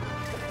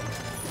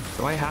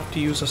 Do I have to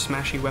use a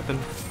smashy weapon?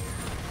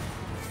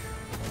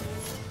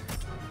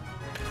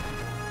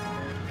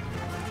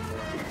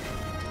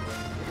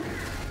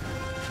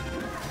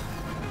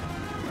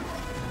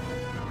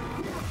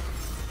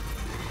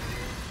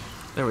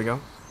 There we go.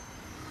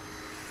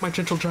 My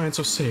gentle giants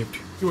are saved.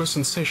 You are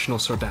sensational,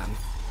 Sir Dan.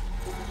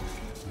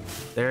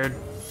 There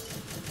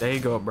you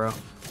go, bro.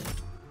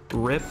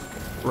 Rip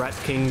Rat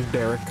King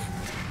Derek.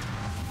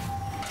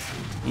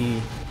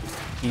 He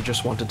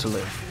just wanted to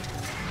live.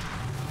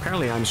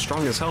 Apparently I'm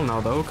strong as hell now,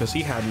 though, because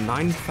he had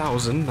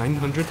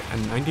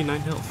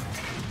 9,999 health.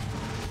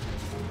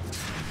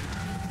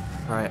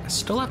 Alright, I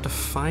still have to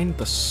find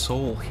the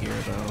soul here,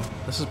 though.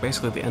 This is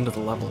basically the end of the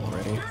level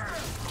already.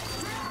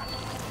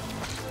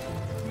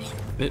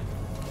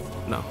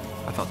 No,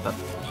 I thought that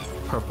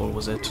purple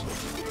was it.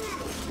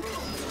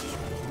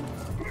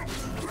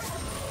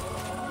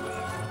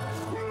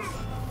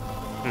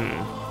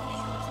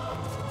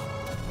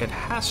 It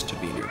has to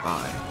be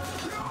nearby.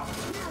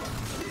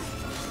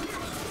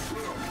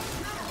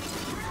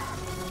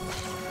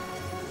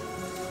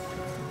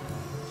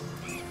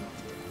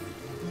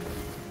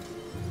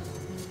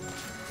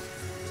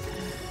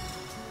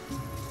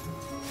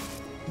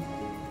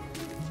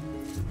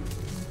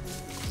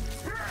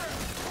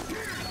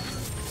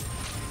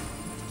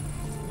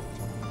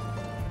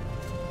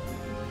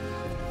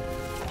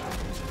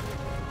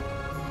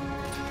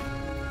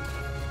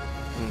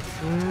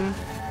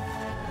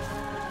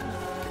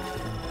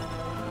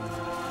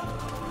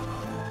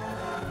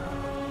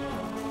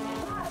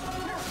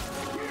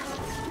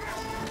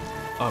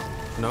 Oh,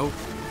 no.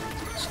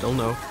 Still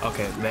no.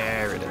 Okay,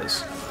 there it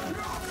is.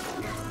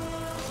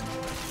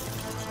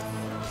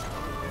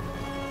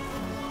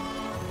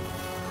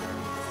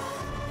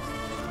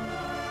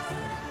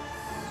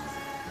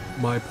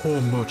 My poor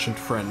merchant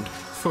friend,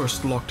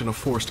 first locked in a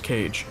forest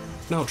cage,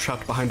 now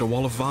trapped behind a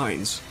wall of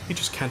vines. He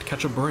just can't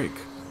catch a break.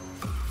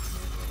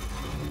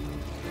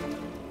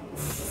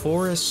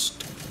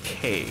 Forest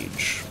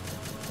cage.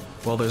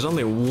 Well, there's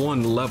only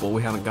one level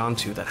we haven't gone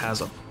to that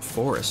has a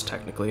forest,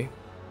 technically.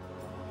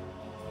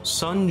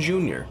 Sun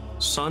Jr.,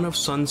 son of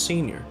Sun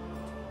Sr.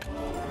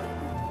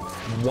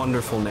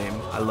 Wonderful name.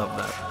 I love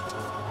that.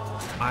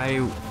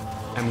 I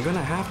am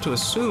gonna have to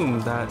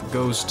assume that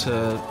goes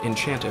to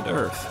Enchanted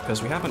Earth,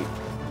 because we haven't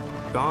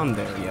gone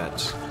there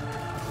yet.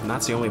 And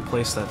that's the only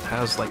place that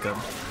has, like, a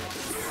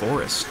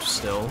forest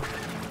still.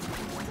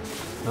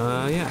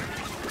 Yeah.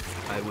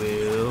 I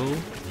will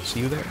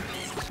see you there.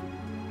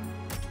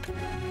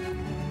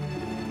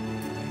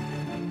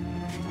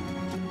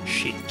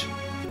 Shit.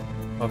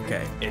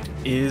 Okay, it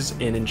is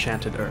in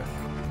Enchanted Earth.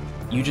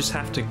 You just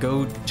have to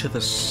go to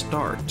the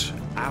start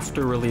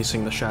after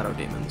releasing the Shadow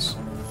Demons.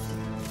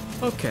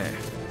 Okay,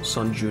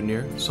 Sun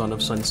Jr., son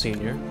of Sun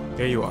Sr.,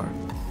 here you are.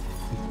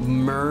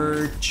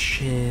 Merchant.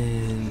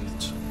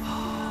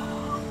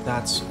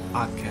 That's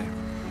okay.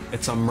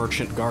 It's a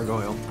merchant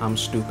gargoyle. I'm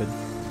stupid.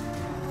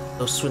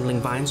 Those swindling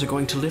vines are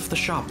going to lift the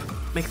shop.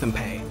 Make them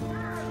pay.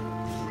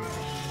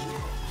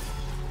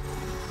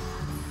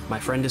 My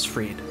friend is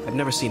freed. I've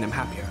never seen him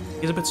happier.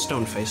 He's a bit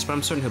stone-faced, but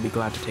I'm certain he'll be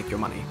glad to take your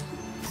money.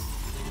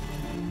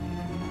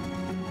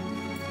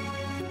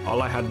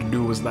 All I had to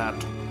do was that.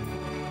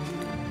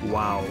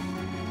 Wow.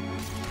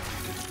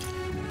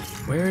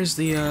 Where's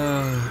the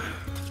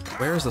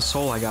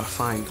soul I gotta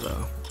find,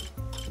 though?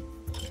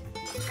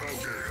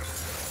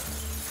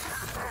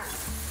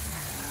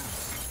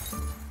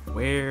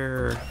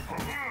 Where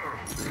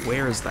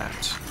is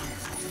that?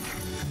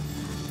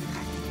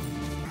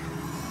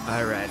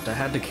 Alright, I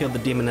had to kill the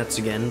demonettes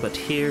again, but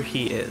here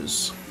he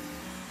is.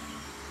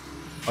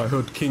 I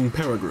heard King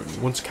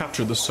Peregrine once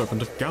captured the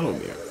Serpent of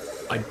Gallowmere.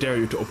 I dare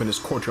you to open his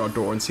courtyard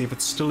door and see if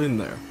it's still in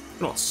there.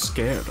 You're not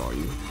scared, are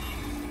you?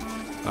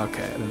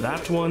 Okay,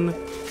 that one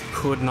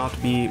could not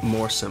be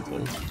more simple.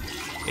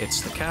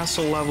 It's the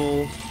castle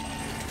level,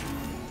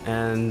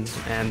 and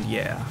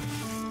yeah.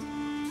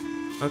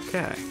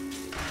 Okay.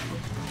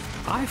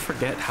 I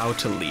forget how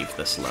to leave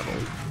this level.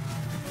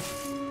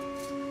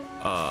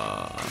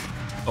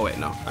 Oh wait,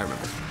 no, I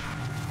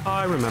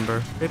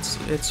remember.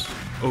 It's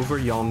over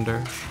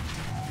yonder.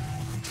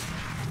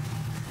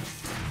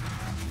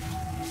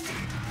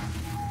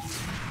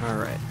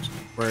 Alright,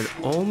 we're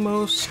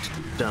almost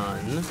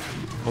done.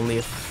 Only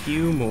a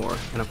few more,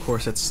 and of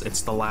course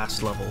it's the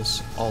last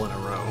levels, all in a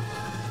row.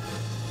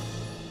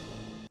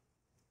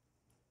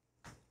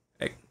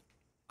 Hey,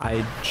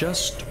 I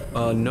just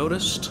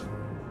noticed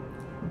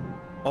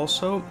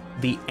also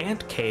the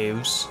ant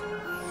caves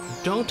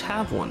don't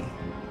have one,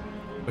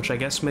 which I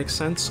guess makes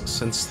sense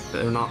since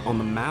they're not on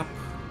the map,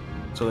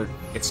 so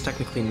it's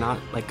technically not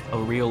like a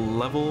real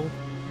level.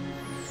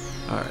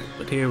 Alright,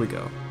 but here we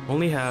go.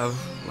 Only have,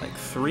 like,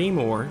 3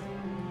 more.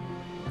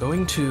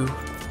 Going to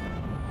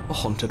the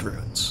Haunted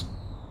Ruins.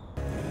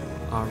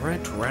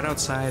 Alright, right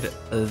outside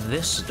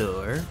this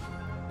door,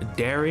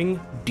 Daring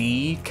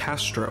D.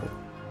 Castro.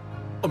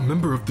 A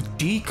member of the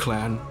D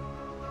clan?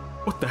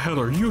 What the hell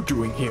are you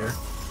doing here?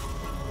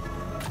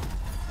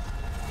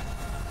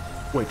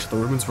 Wait, the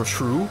rumors were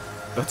true?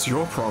 That's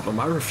your problem.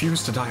 I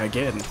refuse to die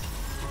again.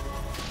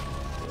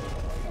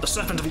 The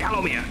Serpent of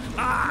Gallowmere!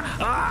 Ah!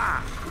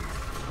 Ah!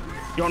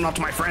 You're not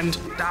my friend.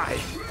 Die.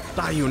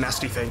 Die, you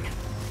nasty thing.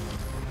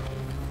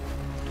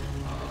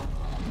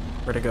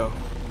 Where'd it go?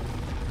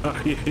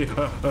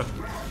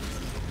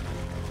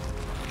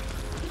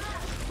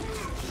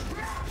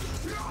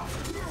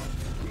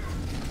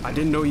 I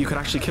didn't know you could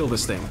actually kill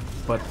this thing,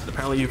 but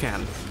apparently you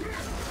can.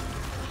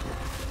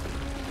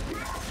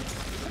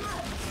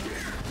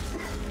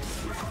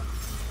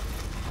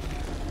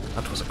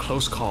 That was a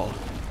close call.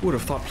 Who would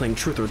have thought playing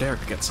Truth or Dare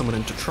could get someone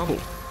into trouble?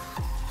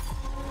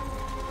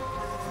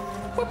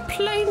 We're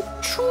playing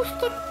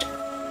Truth or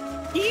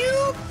Dare.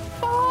 You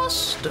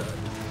bastard.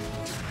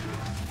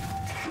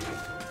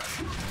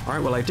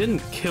 Alright, well I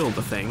didn't kill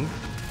the thing.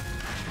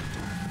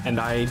 And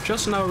I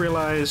just now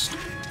realized,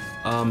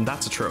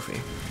 that's a trophy.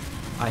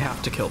 I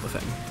have to kill the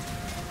thing.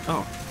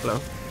 Oh,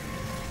 hello.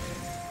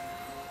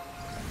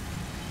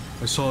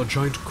 I saw a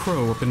giant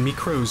crow up in me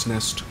crow's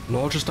nest,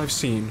 largest I've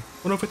seen.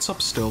 Wonder if it's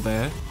up still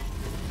there.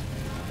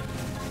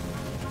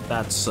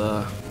 That's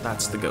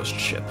the ghost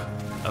ship.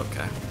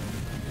 Okay.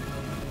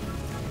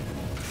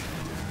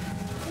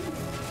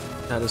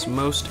 That is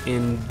most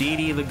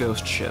indeedy the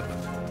ghost ship.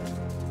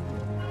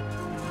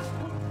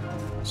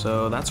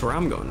 So that's where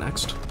I'm going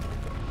next.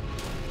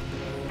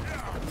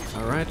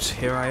 Alright,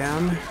 here I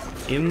am,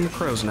 in the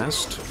crow's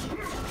nest,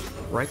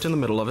 right in the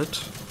middle of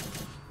it,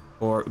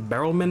 or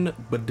Barrelman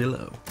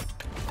Badillo.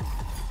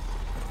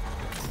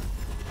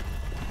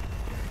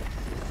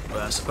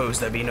 Well, I suppose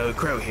there be no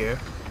crow here.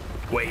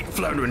 Wait,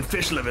 floundering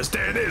fish livers,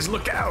 there it is,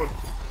 look out!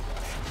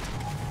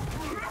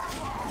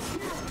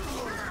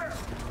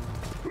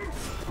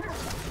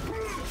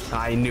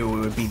 I knew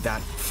it would be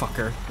that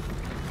fucker.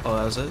 Oh,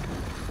 that was it?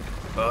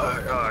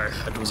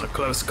 That was a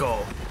close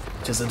call.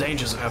 'Tis the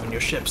dangers of having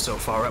your ship so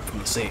far up from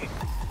the sea.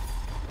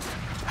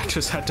 I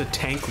just had to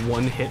tank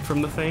 1 hit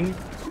from the thing?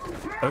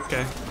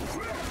 Okay.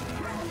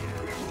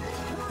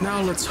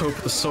 Now let's hope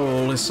the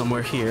soul is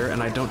somewhere here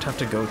and I don't have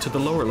to go to the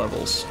lower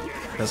levels.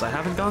 Because I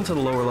haven't gone to the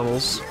lower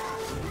levels,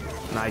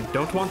 and I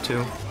don't want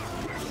to.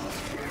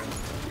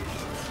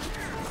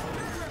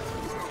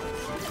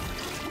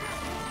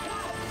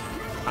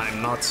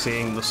 I'm not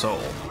seeing the soul.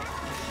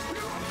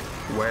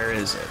 Where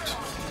is it?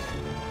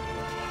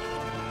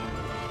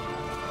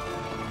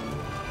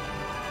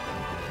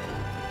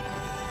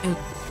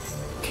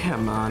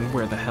 Come on,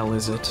 where the hell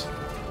is it?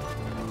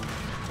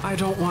 I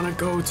don't want to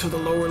go to the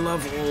lower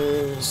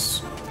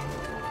levels.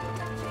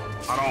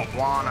 I don't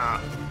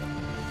wanna.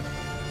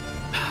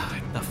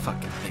 The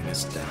fucking thing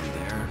is down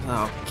there.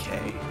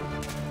 Okay.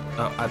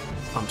 Oh,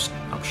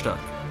 I'm stuck.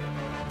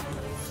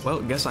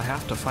 Well, guess I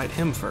have to fight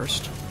him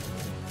first.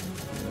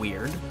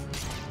 Weird.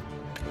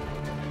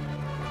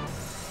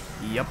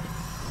 Yep.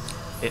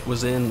 It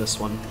was in this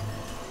one.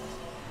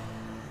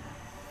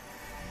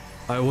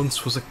 I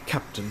once was a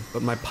captain,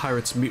 but my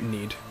pirates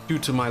mutinied. Due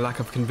to my lack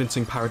of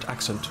convincing pirate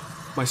accent,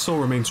 my soul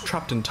remains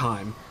trapped in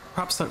time.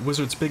 Perhaps that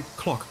wizard's big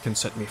clock can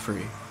set me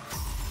free.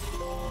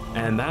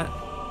 And that,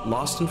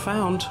 lost and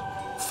found.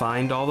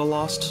 Find all the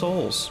lost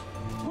souls.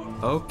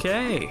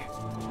 Okay.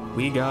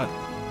 We got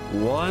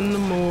 1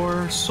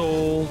 more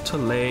soul to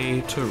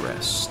lay to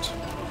rest.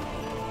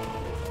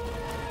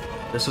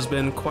 This has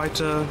been quite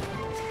a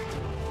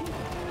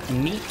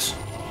neat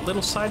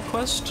little side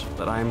quest,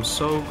 but I'm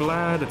so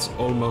glad it's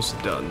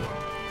almost done.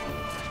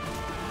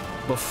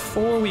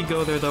 Before we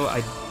go there though,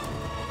 I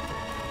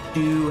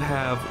do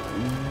have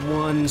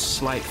 1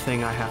 slight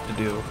thing I have to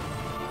do,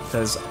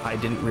 because I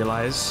didn't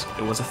realize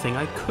it was a thing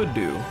I could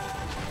do.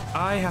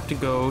 I have to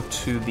go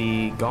to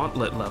the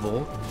gauntlet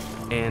level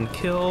and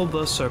kill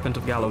the Serpent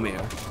of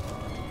Gallowmere.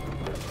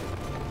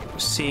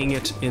 Seeing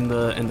it in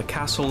the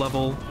castle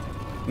level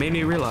made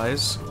me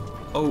realize,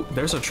 oh,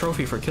 there's a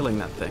trophy for killing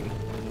that thing.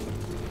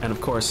 And of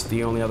course,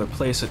 the only other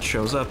place it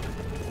shows up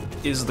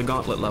is the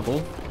gauntlet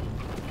level.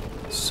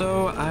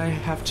 So I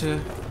have to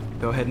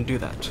go ahead and do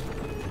that.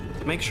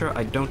 Make sure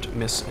I don't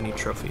miss any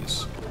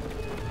trophies.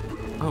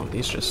 Oh,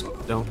 these just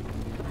don't...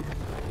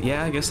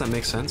 Yeah, I guess that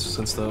makes sense,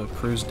 since the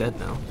crew's dead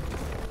now.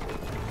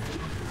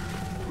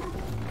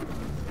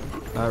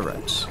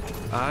 Alright.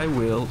 I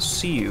will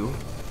see you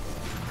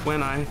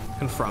when I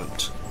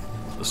confront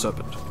the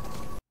serpent.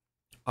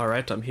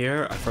 Alright, I'm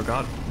here. I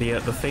forgot. The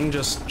thing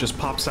just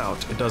pops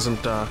out. It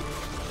doesn't,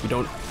 you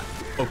don't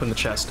open the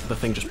chest. The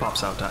thing just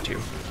pops out at you.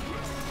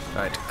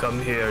 Alright,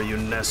 come here, you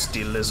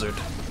nasty lizard.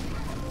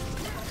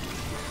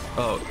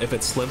 Oh, if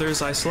it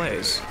slithers, I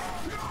slays.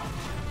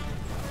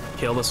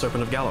 Kill the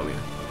Serpent of Gallowmere.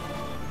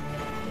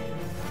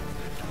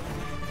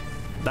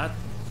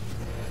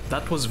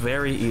 That was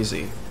very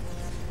easy.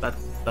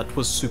 That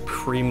was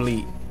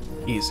supremely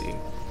easy.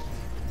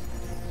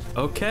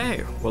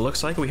 Okay, well,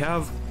 looks like we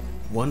have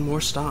one more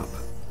stop.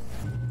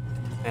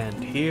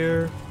 And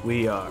here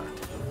we are.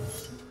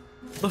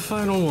 The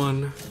final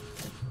one.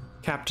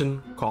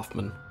 Captain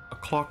Kaufman, a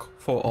clock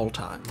for all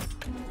time.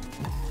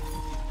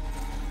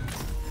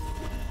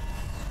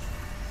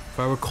 If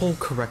I recall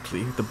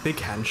correctly, the big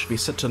hand should be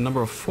set to the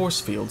number of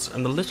force fields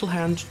and the little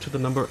hand to the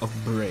number of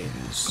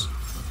brains.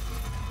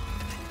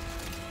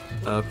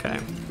 Okay.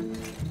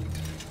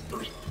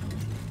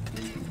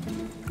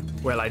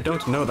 Well, I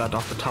don't know that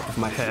off the top of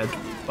my head,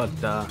 but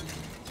I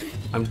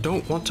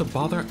don't want to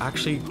bother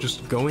actually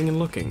just going and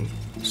looking.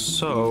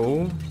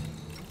 So,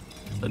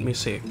 let me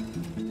see.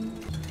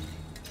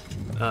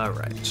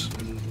 Alright.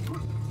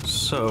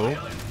 So,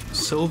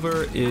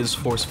 silver is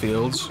force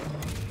fields,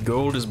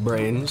 gold is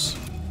brains.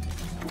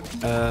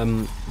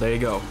 There you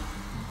go.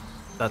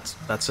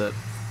 That's it.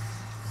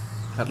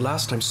 At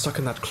last I'm stuck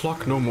in that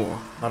clock no more.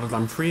 Now that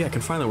I'm free, I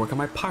can finally work on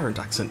my pirate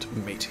accent,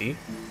 matey.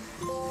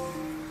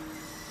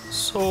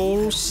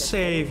 Soul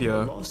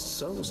Savior. Lost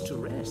souls to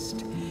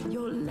rest.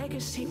 Your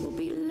legacy will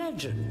be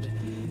legend.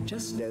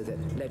 Just know that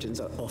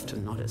legends are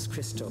often not as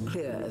crystal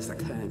clear as the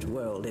current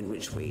world in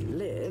which we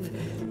live.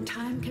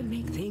 Time can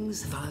make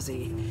things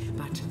fuzzy,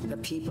 but the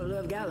people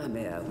of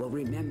Gallowmere will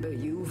remember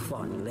you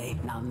fondly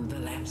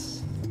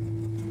nonetheless.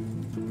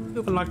 We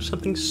would like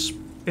something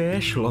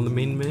special on the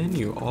main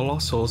menu. All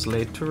our souls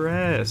laid to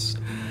rest.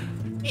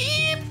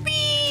 Yippee!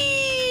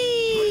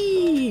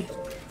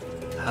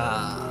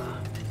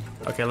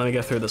 Okay, let me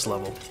get through this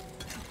level.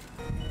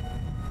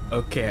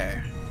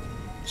 Okay.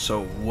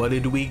 So what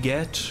did we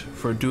get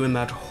for doing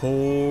that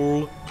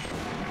whole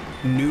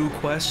new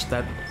quest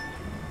that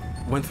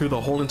went through the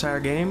whole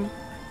entire game?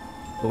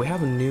 Well, we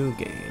have a new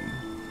game.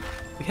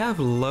 We have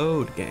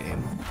load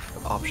game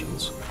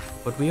options,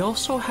 but we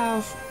also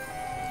have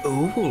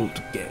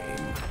old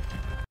game.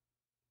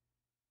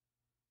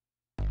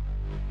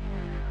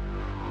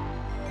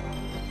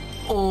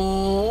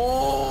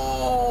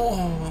 Oh,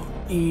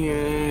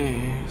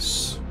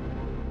 yes.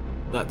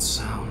 That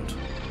sound.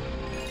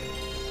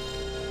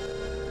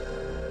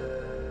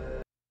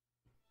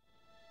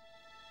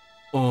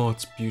 Oh,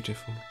 it's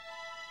beautiful.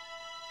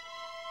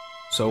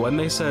 So when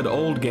they said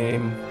old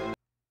game,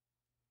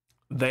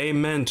 they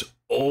meant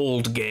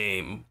old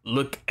game.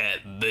 Look at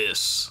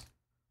this.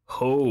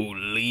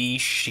 Holy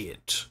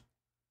shit.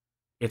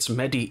 It's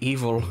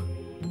MediEvil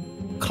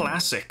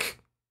classic.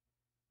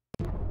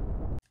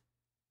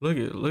 Look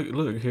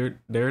here,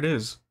 there it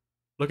is.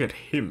 Look at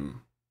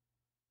him.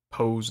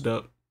 Posed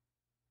up.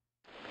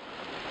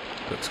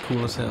 Looks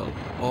cool as hell.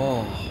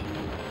 Oh.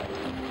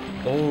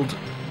 Old.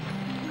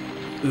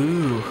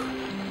 Ooh.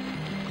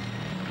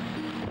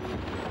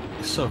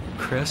 It's so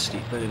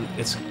crusty, but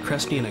it's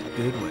crusty in a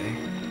good way.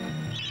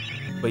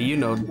 But you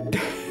know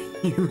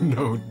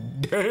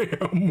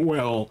damn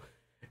well,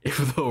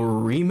 if the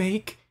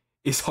remake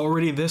is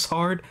already this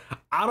hard,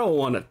 I don't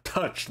want to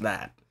touch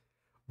that.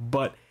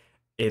 But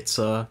it's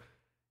a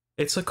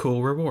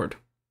cool reward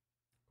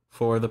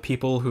for the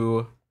people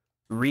who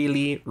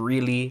really,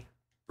 really,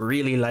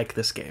 really like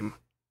this game.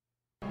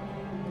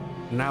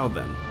 Now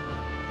then,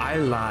 I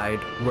lied,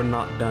 we're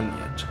not done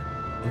yet.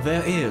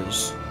 There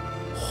is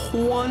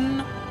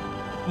one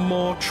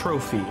more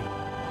trophy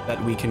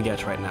that we can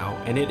get right now,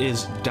 and it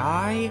is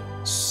die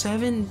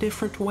 7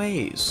 different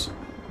ways.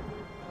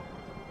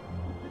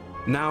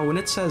 Now, when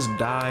it says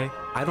die,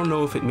 I don't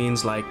know if it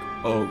means like,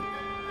 oh,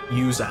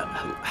 use a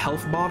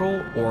health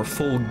bottle or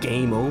full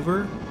game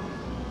over,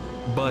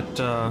 but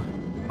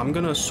I'm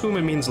gonna assume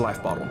it means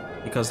life bottle,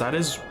 because that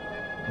is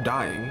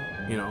dying,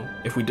 you know.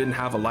 If we didn't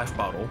have a life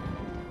bottle,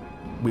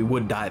 we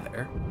would die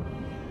there.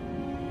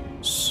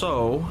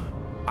 So,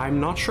 I'm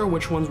not sure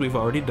which ones we've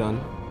already done.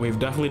 We've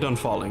definitely done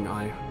falling.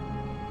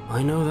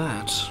 I know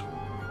that.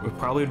 We've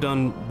probably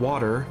done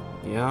water,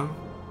 yeah.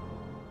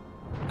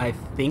 I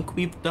think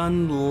we've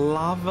done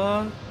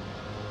lava.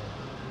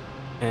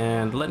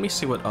 And let me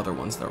see what other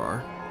ones there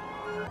are.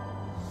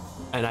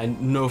 And I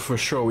know for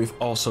sure we've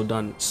also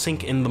done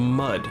sink in the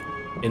mud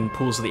in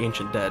Pools of the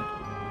Ancient Dead.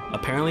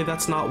 Apparently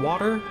that's not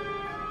water?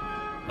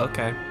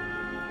 Okay.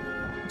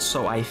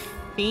 So I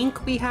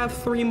think we have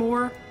 3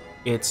 more.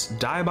 It's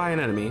die by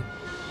an enemy.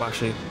 Well,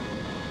 actually,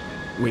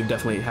 we've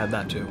definitely had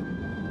that too.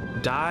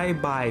 Die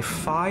by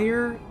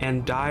fire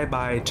and die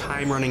by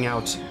time running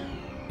out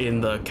in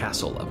the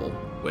castle level,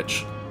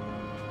 which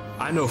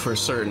I know for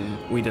certain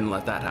we didn't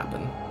let that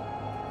happen.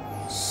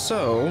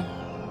 So,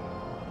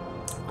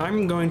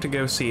 I'm going to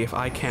go see if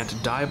I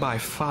can't die by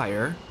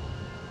fire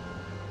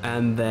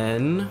and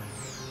then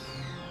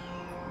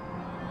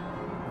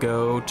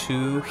go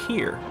to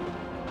here.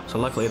 So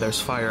luckily there's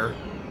fire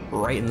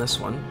right in this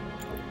one.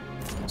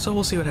 So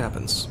we'll see what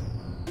happens.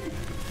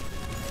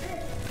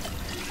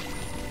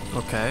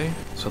 Okay,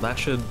 so that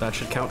should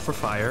count for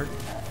fire.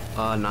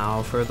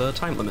 Now for the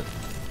time limit.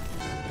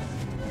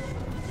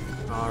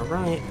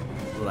 Alright,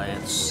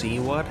 let's see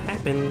what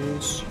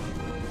happens.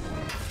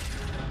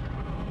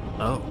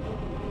 Oh.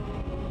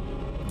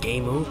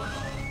 Game over.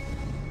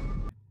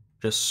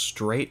 Just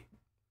straight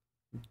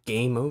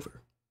game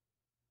over.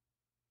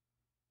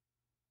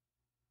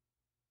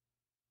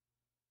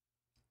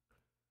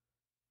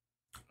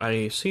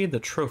 I see the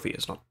trophy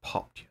is not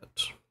popped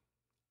yet.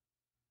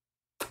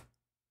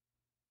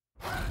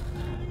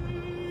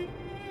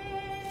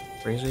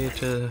 Brings me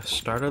to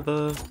start of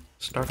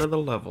the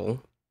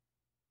level.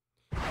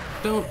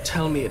 Don't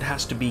tell me it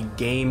has to be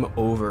game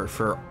over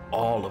for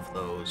all of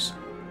those.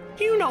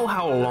 Do you know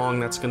how long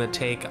that's gonna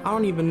take? I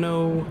don't even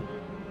know.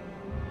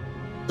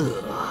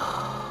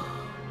 Ugh.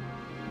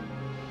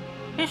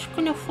 That's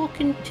gonna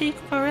fucking take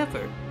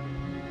forever.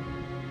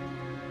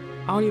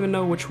 I don't even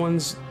know which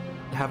ones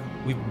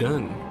we've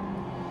done.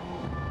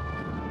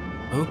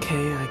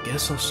 Okay, I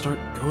guess I'll start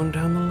going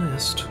down the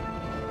list.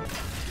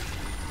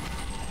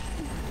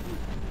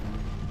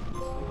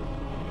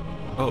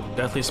 Oh,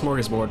 Deathly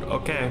Smorgasbord.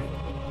 Okay.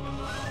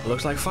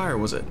 Looks like fire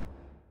was it.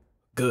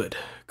 Good.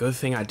 Good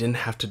thing I didn't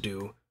have to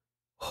do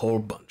a whole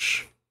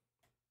bunch.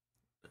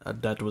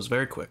 That was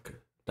very quick.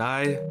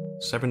 Die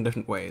 7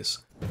 different ways.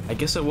 I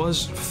guess it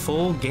was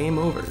full game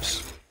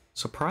overs.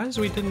 Surprised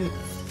we didn't...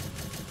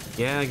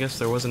 Yeah, I guess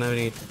there wasn't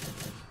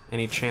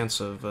any chance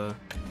of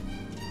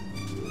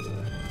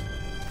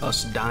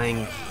us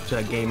dying to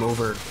a game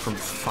over from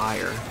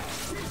fire.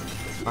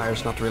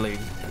 Fire's not really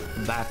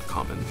that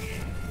common.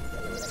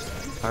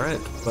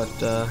 Alright, but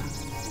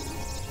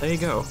there you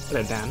go.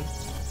 Hello, Dan.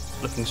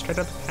 Looking straight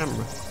at the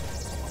camera.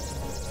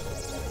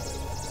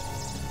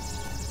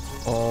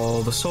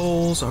 All the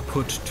souls are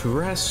put to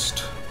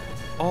rest.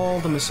 All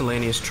the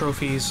miscellaneous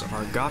trophies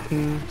are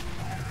gotten.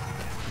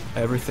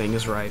 Everything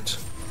is right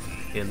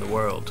in the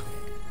world.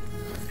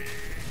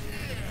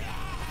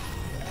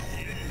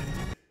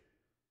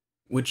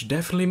 Which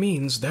definitely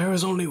means there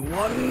is only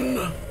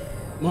one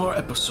more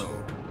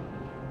episode.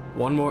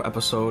 One more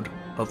episode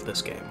of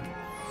this game.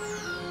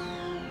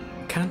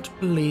 Can't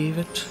believe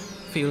it.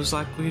 Feels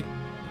like we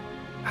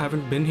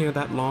haven't been here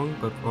that long,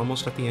 but we're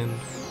almost at the end.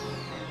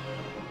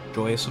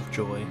 Joyous of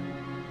joy.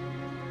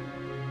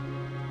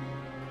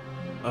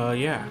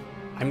 Yeah.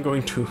 I'm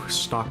going to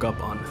stock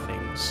up on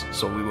things,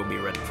 so we will be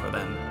ready for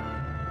then.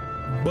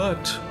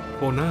 But,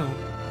 for now,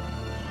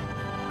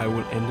 I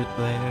will end it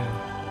there.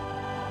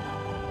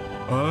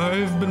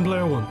 I've been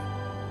Player One.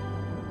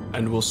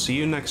 And we'll see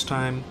you next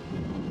time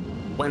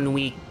When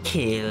we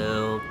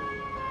kill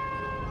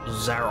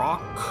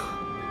Zarok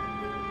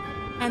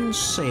and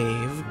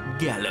save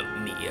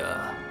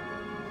Gallowmere.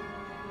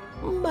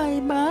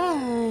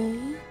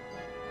 Bye-bye.